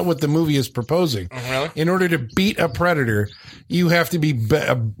 That's not what the movie is proposing. Oh, really? In order to beat a Predator, you have to be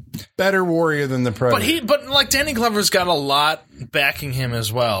a better warrior than the Predator. But like Danny Glover's got a lot backing him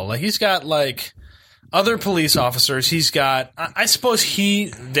as well. Like he's got like other police officers. He's got, I suppose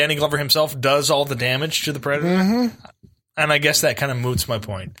Danny Glover himself does all the damage to the Predator. And I guess that kind of moots my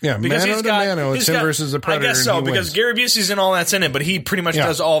point. Yeah, because mano, it's him versus the Predator. I guess so, because wins. Gary Busey's in all that's in it, but he pretty much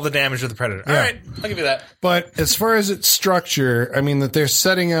does all the damage to the Predator. All right, I'll give you that. But as far as its structure, that they're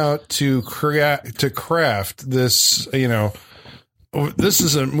setting out to craft this, this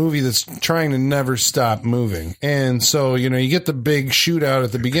is a movie that's trying to never stop moving. And so, you get the big shootout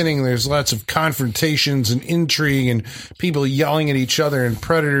at the beginning. There's lots of confrontations and intrigue and people yelling at each other and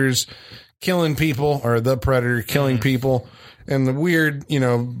Predators killing people, or the Predator killing people, and the weird,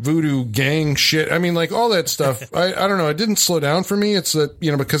 voodoo gang shit. Like all that stuff. I don't know. It didn't slow down for me. It's that,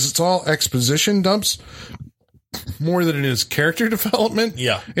 because it's all exposition dumps more than it is character development.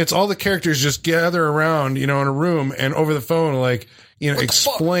 Yeah. It's all the characters just gather around, in a room and over the phone, like,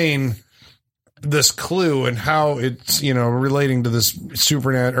 explain this clue and how it's, relating to this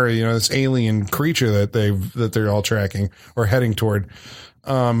supernatural, or, this alien creature that they're all tracking or heading toward.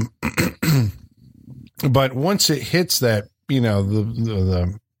 But once it hits that,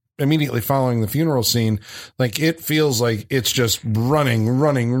 the immediately following the funeral scene, like it feels like it's just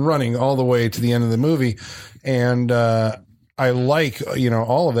running all the way to the end of the movie. And, I like,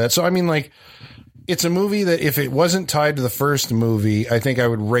 all of that. So, it's a movie that if it wasn't tied to the first movie, I think I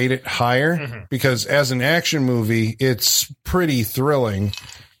would rate it higher because as an action movie, it's pretty thrilling.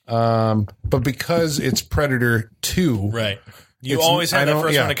 But because it's Predator 2, right. You always have that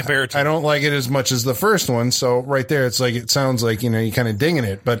first one to compare it to. I don't like it as much as the first one. So right there, it's like, it sounds like, you're kind of dinging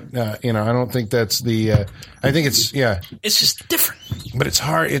it, but, I don't think that's the, I think it's just different, but it's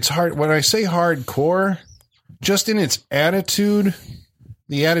hard. It's hard. When I say hardcore, just in its attitude,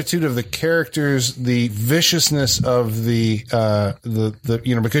 the attitude of the characters, the viciousness of the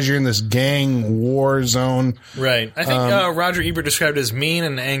because you're in this gang war zone. Right. I think Roger Ebert described it as mean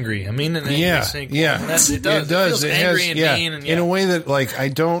and angry. A mean and angry sequel. Yeah. And it does. It does. Feels It angry has, and mean. And, in a way that, like, I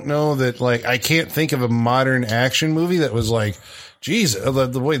don't know that, like, I can't think of a modern action movie that was like, geez,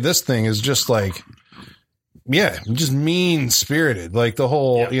 the way this thing is just like, just mean spirited. Like the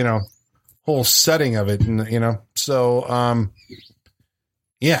whole, whole setting of it, and so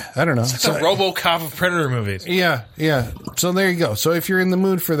I don't know. It's like the RoboCop of Predator movies. Yeah. So there you go. So if you're in the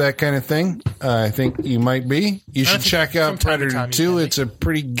mood for that kind of thing, I think you might be. You should check out Predator 2. It's a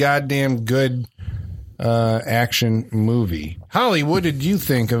pretty goddamn good action movie. Holly, what did you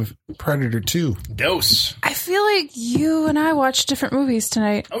think of Predator 2? Dose. I feel like you and I watched different movies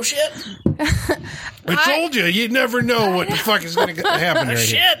tonight. Oh, shit. I told you. You never know what the fuck is going to happen right here.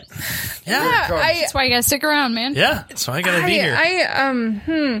 Shit. Yeah. That's why you gotta stick around, man. Yeah. So I gotta be here.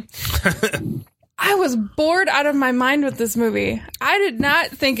 I was bored out of my mind with this movie. I did not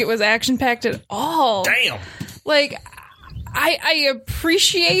think it was action-packed at all. Damn. Like, I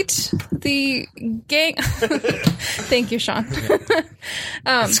appreciate the gang. Thank you, Sean.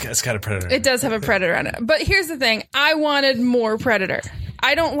 It's got a Predator. It does have a Predator on it. But here's the thing. I wanted more Predator.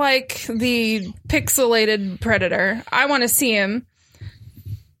 I don't like the pixelated Predator. I want to see him.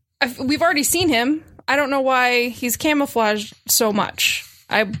 We've already seen him. I don't know why he's camouflaged so much.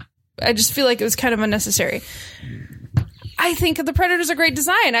 I just feel like it was kind of unnecessary. I think the Predator's a great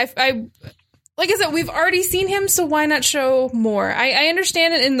design. Like I said, we've already seen him, so why not show more? I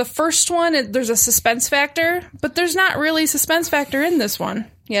understand it in the first one, there's a suspense factor, but there's not really suspense factor in this one.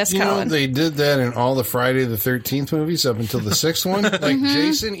 Yes, Colin. They did that in all the Friday the 13th movies up until the sixth one. Like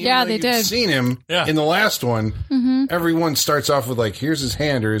Jason, even though you've seen him in the last one, everyone starts off with like, here's his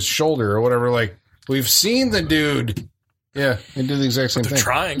hand or his shoulder or whatever. Like, we've seen the dude. Yeah, they do the exact same thing.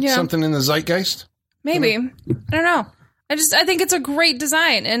 Trying. Yeah. Something in the zeitgeist? Maybe. I don't know. I think it's a great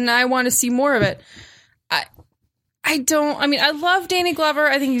design, and I want to see more of it. I love Danny Glover.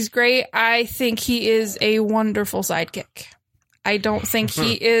 I think he's great. I think he is a wonderful sidekick. I don't think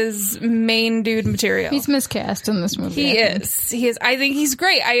he is main dude material. He's miscast in this movie. He is. I think he's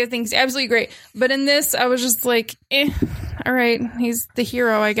great. I think he's absolutely great. But in this, I was just like, all right, he's the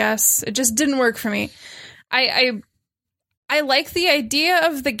hero, I guess. It just didn't work for me. I like the idea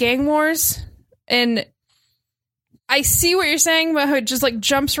of the gang wars, and I see what you're saying about how it just like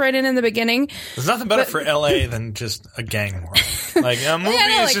jumps right in the beginning. There's nothing better for LA than just a gang war. Like a movie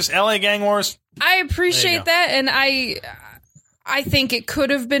is just LA gang wars. I appreciate that, and I think it could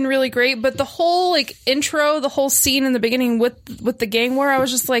have been really great, but the whole like intro, the whole scene in the beginning with the gang war, I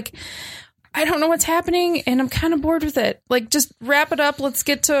was just like, I don't know what's happening, and I'm kind of bored with it. Like, just wrap it up. Let's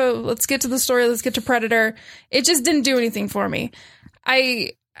get to the story. Let's get to Predator. It just didn't do anything for me.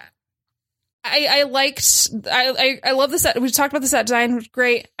 I love the set. We talked about the set design. It was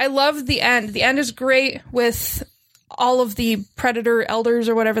great. I love the end. The end is great with all of the Predator elders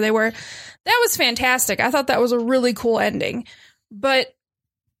or whatever they were. That was fantastic. I thought that was a really cool ending. But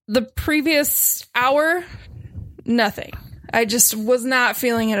the previous hour, nothing. I just was not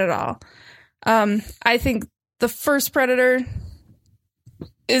feeling it at all. I think the first Predator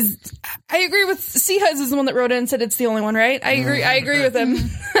is... I agree with... Seahuz is the one that wrote in and said it's the only one, right? I agree with him.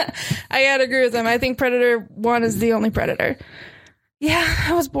 I gotta agree with him. I think Predator 1 is the only Predator. Yeah,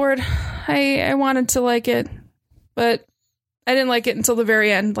 I was bored. I wanted to like it, but I didn't like it until the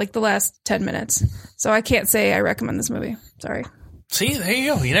very end, like the last 10 minutes. So I can't say I recommend this movie. Sorry. See, there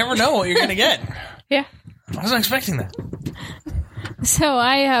you go. You never know what you're going to get. Yeah. I wasn't expecting that. So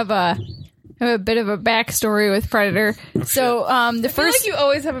I have a bit of a backstory with Predator. So the first, I feel like you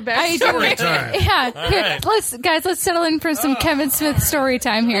always have a backstory. Yeah. Right. Let's settle in for some Kevin Smith story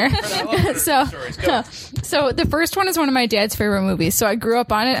time here. So the first one is one of my dad's favorite movies. So I grew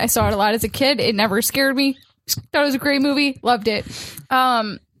up on it. I saw it a lot as a kid. It never scared me. Thought it was a great movie. Loved it.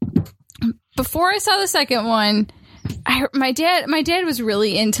 Before I saw the second one, my dad was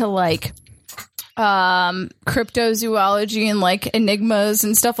really into like cryptozoology and like enigmas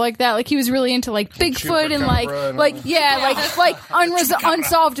and stuff like that. Like he was really into like Bigfoot and like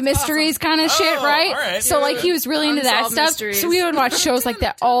unsolved mysteries kind of shit, right? Right. So like he was really into that Unsolved stuff. mysteries. So we would watch shows like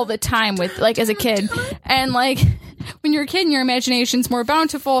that all the time with like as a kid. And like when you're a kid and your imagination's more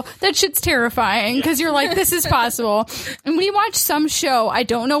bountiful, that shit's terrifying because you're like, this is possible. And we watched some show, I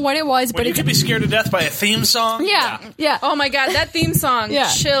don't know what it was, but you could be scared to death by a theme song. Yeah. Oh my God, that theme song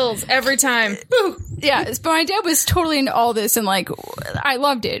chills every time. Yeah, but my dad was totally into all this, and like I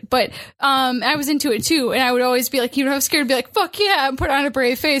loved it. But I was into it too, and I would always be like, I was scared to be like, "Fuck yeah!" and put on a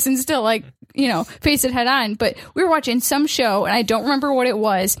brave face, and still like face it head on. But we were watching some show, and I don't remember what it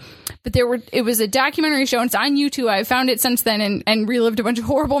was, but it was a documentary show, and it's on YouTube. I found it since then and relived a bunch of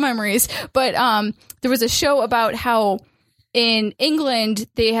horrible memories. But there was a show about how in England,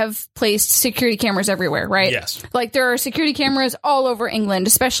 they have placed security cameras everywhere, right? Yes. Like, there are security cameras all over England,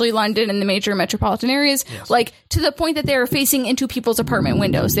 especially London and the major metropolitan areas, like, to the point that they are facing into people's apartment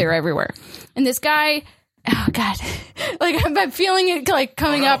windows. They're everywhere. And this guy... Oh, God. Like, I'm feeling it, like,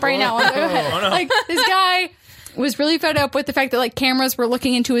 coming up right now. Like, this guy was really fed up with the fact that, like, cameras were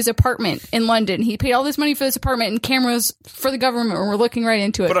looking into his apartment in London. He paid all this money for this apartment, and cameras for the government were looking right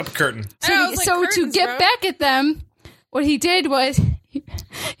into it. Put up a curtain. So to get back at them... What he did was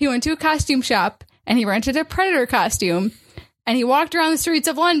he went to a costume shop and he rented a Predator costume and he walked around the streets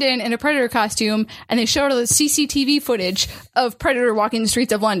of London in a Predator costume, and they showed all the CCTV footage of Predator walking the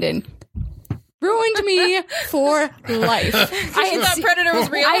streets of London. Ruined me for life. I thought Predator was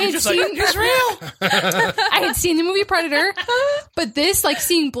real. I had seen He's real. I had seen the movie Predator, but this, like,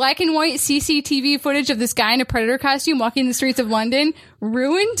 seeing black and white CCTV footage of this guy in a Predator costume walking the streets of London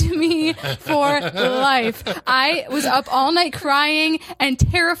ruined me for life. I was up all night crying and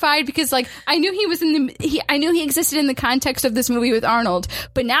terrified because, like, I knew I knew he existed in the context of this movie with Arnold,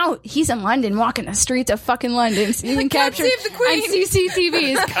 but now he's in London walking the streets of fucking London, being captured save the Queen. on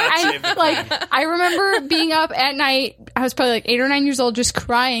CCTVs. And, like, I remember being up at night. I was probably like 8 or 9 years old, just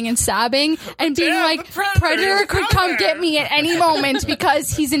crying and sobbing and being Dad, like, the Predator could come there. get me at any moment because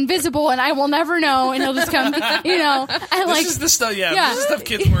he's invisible and I will never know, and he'll just come, and like, This is the stuff. Yeah, Yeah. this is stuff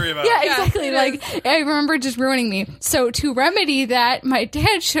kids worry about. yeah, exactly. it Like, I remember just ruining me. So to remedy that, my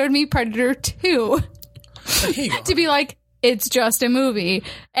dad showed me Predator 2 Here you go. to be like, it's just a movie.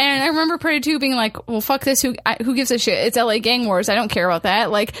 And I remember Predator 2 being like, well, fuck this. Who gives a shit? It's LA Gang Wars. I don't care about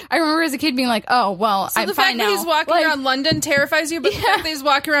that. Like, I remember as a kid being like, oh, well, So I'm the fine fact that now. he's walking Like, around London terrifies you, but the fact that he's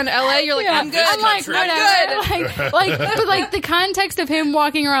walking around LA, you're like, yeah. I'm good. I'm like, country. whatever. But like the context of him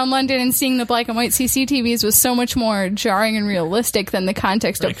walking around London and seeing the black and white CCTVs was so much more jarring and realistic than the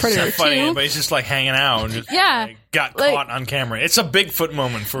context of It's Predator not funny, 2. but he's just like hanging out and just Yeah. got Like- caught on camera. It's a Bigfoot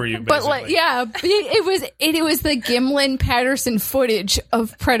moment for you, But basically. like, yeah, it was the Gimlin Patterson footage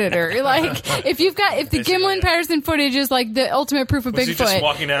of Predator. Like, if the Basically, Gimlin yeah. Patterson footage is like the ultimate proof of Was he just Bigfoot.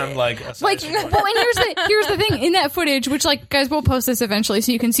 walking down like a Like, side well, street? and here's the thing in that footage, which, like, guys, we'll post this eventually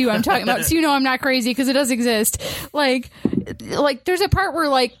so you can see what I'm talking about, so you know I'm not crazy because it does exist. Like there's a part where,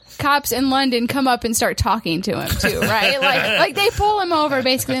 like, cops in London come up and start talking to him too, right? Like they pull him over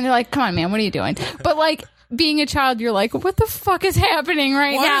basically, and they're like, "Come on, man, what are you doing?" But like, being a child, you're like, what the fuck is happening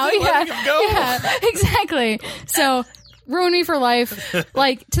right Why now? are they letting him go? Yeah, exactly. So, ruined me for life.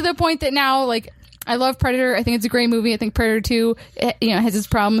 Like, to the point that now, like, I love Predator. I think it's a great movie. I think Predator 2, has its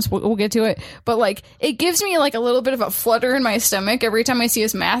problems. We'll get to it. But, like, it gives me, like, a little bit of a flutter in my stomach every time I see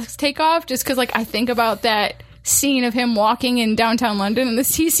his mask take off, just because, like, I think about that scene of him walking in downtown London and the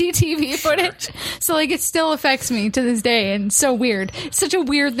CCTV footage. So, like, it still affects me to this day, and it's so weird. It's such a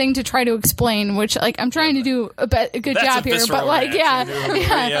weird thing to try to explain, which, like, I'm trying to do a good That's job a here, visceral but, like, reaction.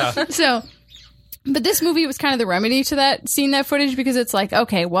 Yeah. So, but this movie was kind of the remedy to that, seeing that footage, because it's like,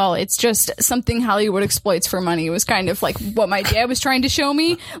 okay, well, it's just something Hollywood exploits for money. It was kind of like what my dad was trying to show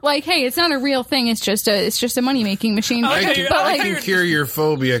me. Like, hey, it's not a real thing. It's just a money-making machine. I can, But, I like- can cure your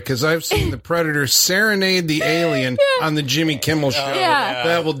phobia because I've seen the Predator serenade the alien on the Jimmy Kimmel show. Yeah.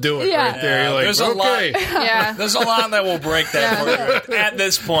 That will do it Yeah. right there. You're like, There's a lot. okay. Yeah. There's a lot that will break that for you at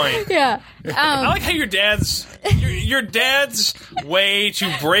this point. Yeah. I like how your dad's way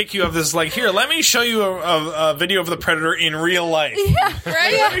to break you of this, like, here, let me show you a video of the Predator in real life.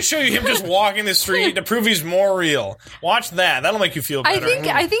 Right? Let me show you him just walking the street to prove he's more real. Watch that. That'll make you feel better.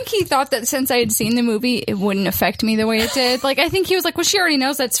 I think he thought that since I had seen the movie, it wouldn't affect me the way it did. Like, I think he was like, well, she already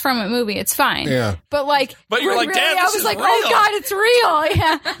knows that's from a movie. It's fine. Yeah. But, like, But you're like, really, Dad, I this was is like, real. oh, God, it's real.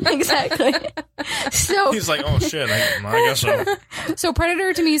 Yeah, exactly. So, He's like, oh shit, I guess so. So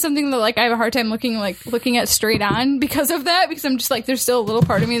Predator to me is something that, like, I have a hard time looking at straight on because of that, because I'm just like, there's still a little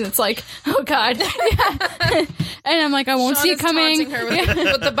part of me that's like, oh God. Yeah. And I'm like, I won't Sean see is it coming. taunting her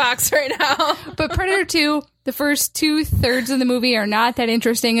with the box right now. But Predator 2, the first 2/3 of the movie are not that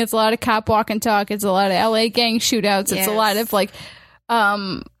interesting. It's a lot of cop walk and talk. It's a lot of LA gang shootouts. It's a lot of, like,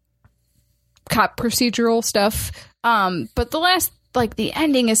 cop procedural stuff. But the last, like, the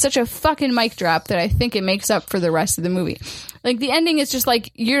ending is such a fucking mic drop that I think it makes up for the rest of the movie. Like, the ending is just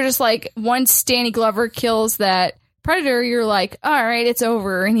like, you're just like, once Danny Glover kills that Predator, you're like, all right, it's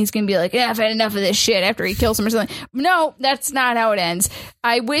over. And he's going to be like, yeah, I've had enough of this shit after he kills him or something. No, that's not how it ends.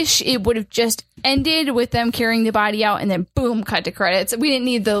 I wish it would have just ended with them carrying the body out and then boom, cut to credits. We didn't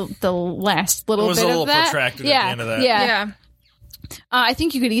need the last little It was bit a little of that. protracted at Yeah, the end of that. Yeah. Yeah. I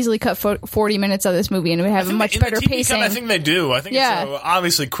think you could easily cut 40 minutes of this movie and it would have a much better TV pacing. cut, I think they do. I think it's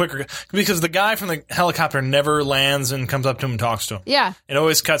obviously quicker because the guy from the helicopter never lands and comes up to him and talks to him. Yeah. It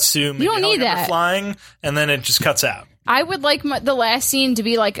always cuts to maybe don't a need helicopter that. flying, and then it just cuts out. I would like the last scene to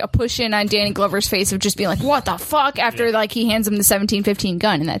be like a push in on Danny Glover's face of just being like, what the fuck? After like he hands him the 1715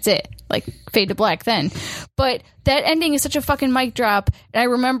 gun and that's it. Like fade to black then. But that ending is such a fucking mic drop. And I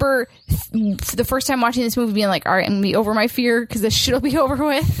remember the first time watching this movie being like, all right, I'm going to be over my fear because this shit will be over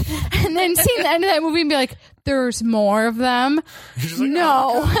with. And then seeing the end of that movie and be like, there's more of them. Like,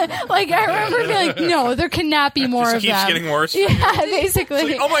 no. Like I remember being like, no, there cannot be more of keeps them. getting worse. Yeah, basically.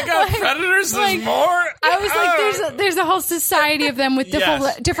 Like, oh my god, predators! There's more. I was like, there's a whole society of them with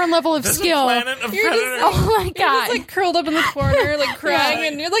different level of There's skill. a planet of You're just- predators. Oh my You're god! just like curled up in the corner, like crying,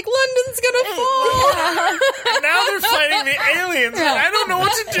 and you're like, London's gonna fall. And now they're fighting the aliens. And I don't know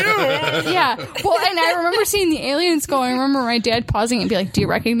what to do. Yeah. Well, and I remember seeing the aliens go. I remember my dad pausing and be like, "Do you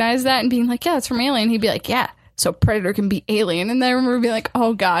recognize that?" And being like, "Yeah, it's from Alien." He'd be like, "Yeah." So Predator can be Alien, and then I remember being like,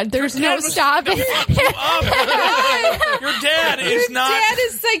 "Oh God, there's no stopping." Your dad is not. Dad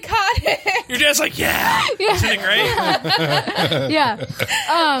is psychotic. Your dad's like, yeah. Isn't it great? Yeah.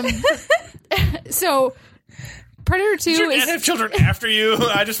 So Predator 2 Did your dad is have children after you?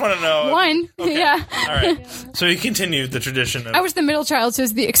 I just want to know. one. Okay. Yeah. All right. So he continued the tradition of. I was the middle child, so it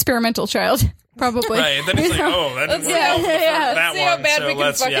was the experimental child, probably. Right. Then it's like, oh, that didn't work Yeah, out for yeah. that See how one. bad So we can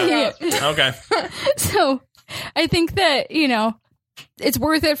let's, fuck it yeah. out. Okay. So I think that, it's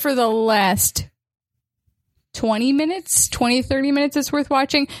worth it for the last 20 minutes, 20, 30 minutes. It's worth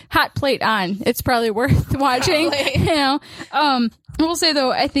watching. Hot plate on. It's probably worth watching. I will say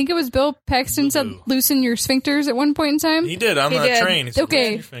though, I think it was Bill Paxton said loosen your sphincters at one point in time. He did on the did. train. He said,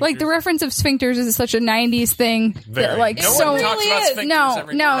 Okay, "Loosen your like the fingers." reference of sphincters is such a 90s thing. Very. That, like, No so one talks about sphincters no.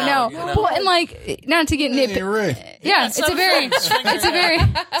 every now. Well, and like, not to get You're nitpicky. right. Yeah, it's a very.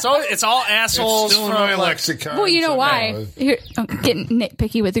 It's all assholes Still in from my like, lexicon. Well, you know so why? no. Here, I'm getting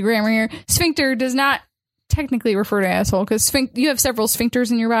nitpicky with the grammar here. Sphincter does not technically refer to asshole because you have several sphincters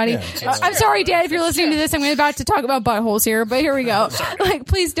in your body. I'm sorry, Dad, if you're listening to this. I'm about to talk about buttholes here, but here we go. Like,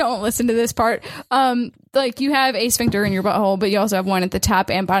 please don't listen to this part. Like, you have a sphincter in your butthole, but you also have one at the top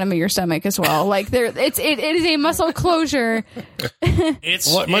and bottom of your stomach as well. Like, it is a muscle closure.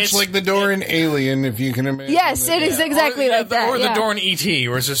 Much like the door in Alien, if you can imagine. Yes, it is exactly like that. Or the yeah. door in E.T.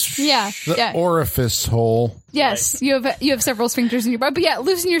 where it's just The orifice hole. Yes, you have several sphincters in your butt, but yeah,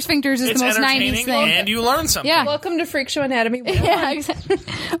 loosen your sphincters is it's the most 90s entertaining thing. and you learn something. Yeah. Welcome to Freak Show Anatomy. Yeah, exactly.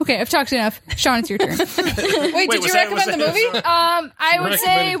 Okay, I've talked enough. Sean, it's your turn. Wait, did was you that- recommend the was movie? I would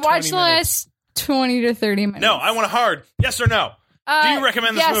say recommended watch 20 the last 20 to 30 minutes. No, I want a hard yes or no. Do you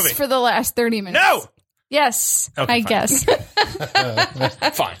recommend this yes, movie? for the last 30 minutes. No. Yes, Okay, I fine. guess.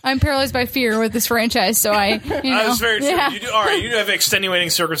 Fine. I'm paralyzed by fear with this franchise, so I, That's very true. Yeah. You do, all right, you do have extenuating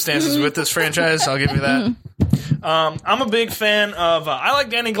circumstances with this franchise. I'll give you that. I'm a big fan of. I like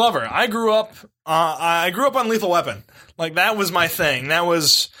Danny Glover. I grew up on Lethal Weapon. Like that was my thing. That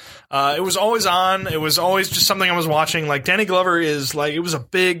was. It was always on. It was always just something I was watching. Like Danny Glover is like it was a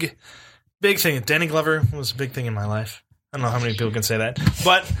big thing. Danny Glover was a big thing in my life. I don't know how many people can say that,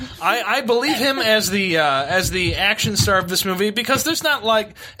 but I believe him as the action star of this movie because there's not like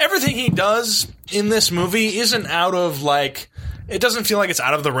everything he does in this movie isn't out of like it doesn't feel like it's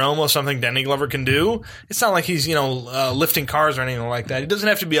out of the realm of something Danny Glover can do. It's not like he's lifting cars or anything like that. He doesn't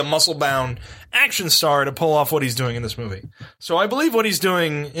have to be a muscle bound action star to pull off what he's doing in this movie. So I believe what he's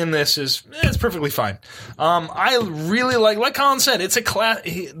doing in this is it's perfectly fine. I really like Colin said, it's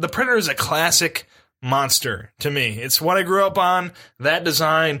the Predator is a classic monster to me. It's what I grew up on. That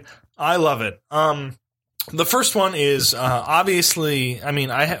design, I love it. The first one is obviously. I mean,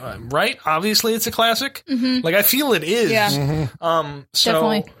 obviously, it's a classic. Mm-hmm. Like I feel it is. Yeah. Mm-hmm. So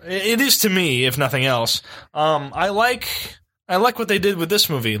Definitely. it is to me, if nothing else. I like what they did with this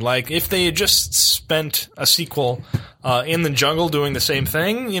movie. Like if they had just spent a sequel in the jungle doing the same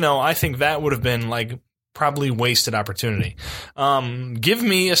thing, I think that would have been like. Probably wasted opportunity. Give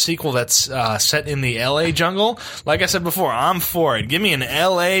me a sequel that's set in the LA jungle. Like I said before, I'm for it. Give me an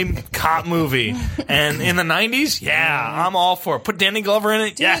LA cop movie. And in the 90s, yeah, I'm all for it. Put Danny Glover in it.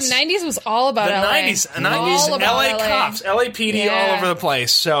 Dude, yes. the 90s was all about The LA. 90s All about LA cops, LAPD all Yeah. over the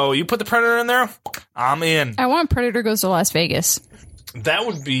place. So you put the Predator in there, I'm in. I want Predator Goes to Las Vegas. That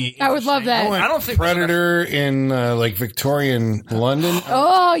would be. I would love that. I don't think Predator in like Victorian London.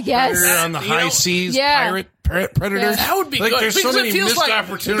 Oh, yes. Predator on the high seas. Yeah. Pirate Predator? Yeah. That would be like, good. There's so Because it many feels missed like-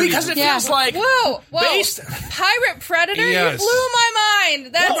 opportunities. Because it Yeah. feels like Whoa! based. Pirate Predator? Yes. You blew my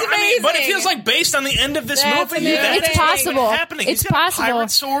mind. That's Well, amazing. but it feels like based on the end of this That's movie. amazing. that It's thing possible. Happening. It's He's got possible. A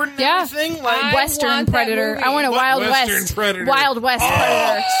pirate sword and Yeah. everything. Like I Western want that Predator. movie. I want a Wild Western West. Predator. Wild West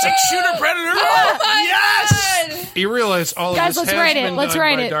Predator. 6-shooter Predator. Oh my yes. God. You realize all Guys, of this let's has write it. been Let's done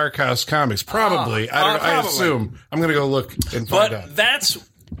write by it. Dark House Comics. Probably. I don't know. I probably. assume. I'm going to go look and find out. But that's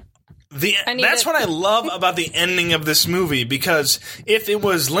need that's it. what I love about the ending of this movie, because if it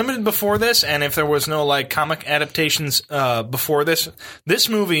was limited before this, and if there was no like comic adaptations before this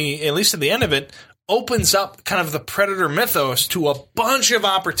movie, at least at the end of it, opens up kind of the Predator mythos to a bunch of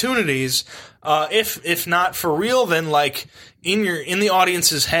opportunities. If not for real, then like in the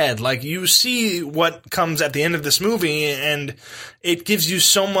audience's head, like you see what comes at the end of this movie, and it gives you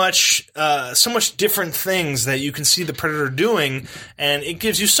so much different things that you can see the Predator doing, and it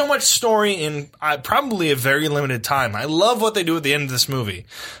gives you so much story in probably a very limited time. I love what they do at the end of this movie.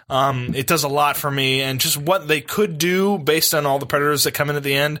 It does a lot for me, and just what they could do based on all the Predators that come in at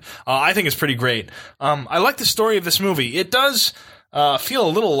the end, I think is pretty great. I like the story of this movie. It does feel a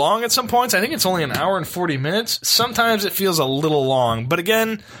little long at some points. I think it's only an hour and 40 minutes. Sometimes it feels a little long. But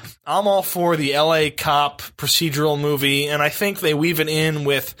again, I'm all for the LA cop procedural movie, and I think they weave it in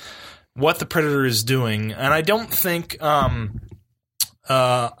with what the Predator is doing. And I don't think I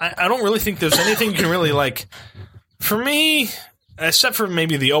don't really think there's anything you can really like. For me, except for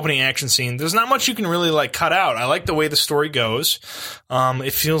maybe the opening action scene, there's not much you can really like cut out. I like the way the story goes.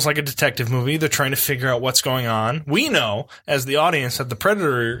 It feels like a detective movie. They're trying to figure out what's going on. We know, as the audience, that the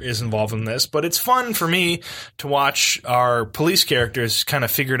Predator is involved in this, but it's fun for me to watch our police characters kind of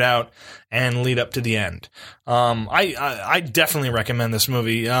figure it out and lead up to the end. I definitely recommend this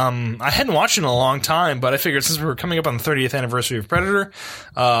movie. I hadn't watched it in a long time, but I figured since we were coming up on the 30th anniversary of Predator,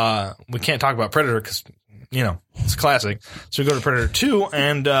 we can't talk about Predator because, you know, it's a classic. So we go to Predator 2,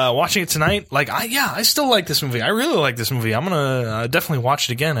 and watching it tonight, like, I still like this movie. I really like this movie. I'm going to definitely watch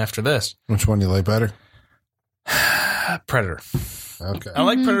it again after this. Which one do you like better? Predator. Okay. I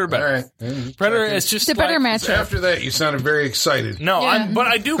like Predator better. All right. Predator is just It's a better like, matchup. After that, you sounded very excited. No, Yeah.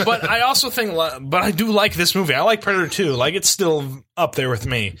 but I also think, but I do like this movie. I like Predator 2. Like, it's still up there with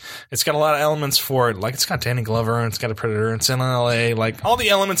me. It's got a lot of elements for it. Like, it's got Danny Glover, and it's got a Predator, and it's in LA. Like, all the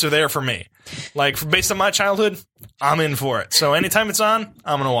elements are there for me. Like, based on my childhood, I'm in for it. So anytime it's on,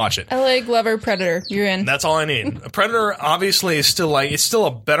 I'm going to watch it. LA Glover Predator. You're in. That's all I need. Predator obviously is still like, it's still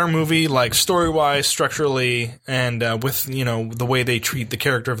a better movie, like story wise, structurally, and with, you know, the way they treat the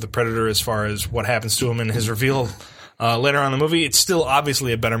character of the Predator as far as what happens to him and his reveal later on in the movie. It's still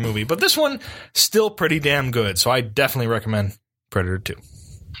obviously a better movie, but this one still pretty damn good. So I definitely recommend Predator 2.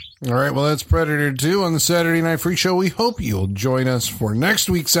 All right, well, that's Predator 2 on the Saturday Night Freak Show. We hope you'll join us for next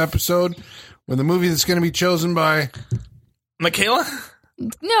week's episode with the movie that's going to be chosen by... Michaela?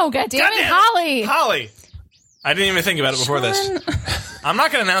 No, goddammit, Goddamn. Holly. Holly. I didn't even think about it before this. I'm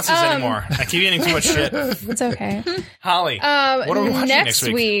not going to announce this anymore. I keep getting too much shit. It's okay. Holly, what are we watching next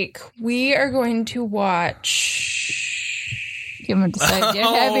week? we are going to watch. You haven't decided yet,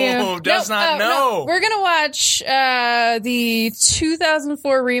 have you? Oh, does not know. We're gonna watch the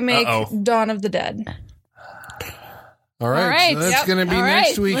 2004 remake Uh-oh. Dawn of the Dead. All right, All right. so that's Yep. going to be All next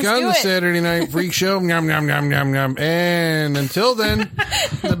right, week let's on do the it. Saturday Night Freak Show. Nom, nom, nom, nom, nom. And until then,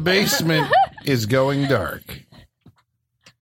 the basement is going dark.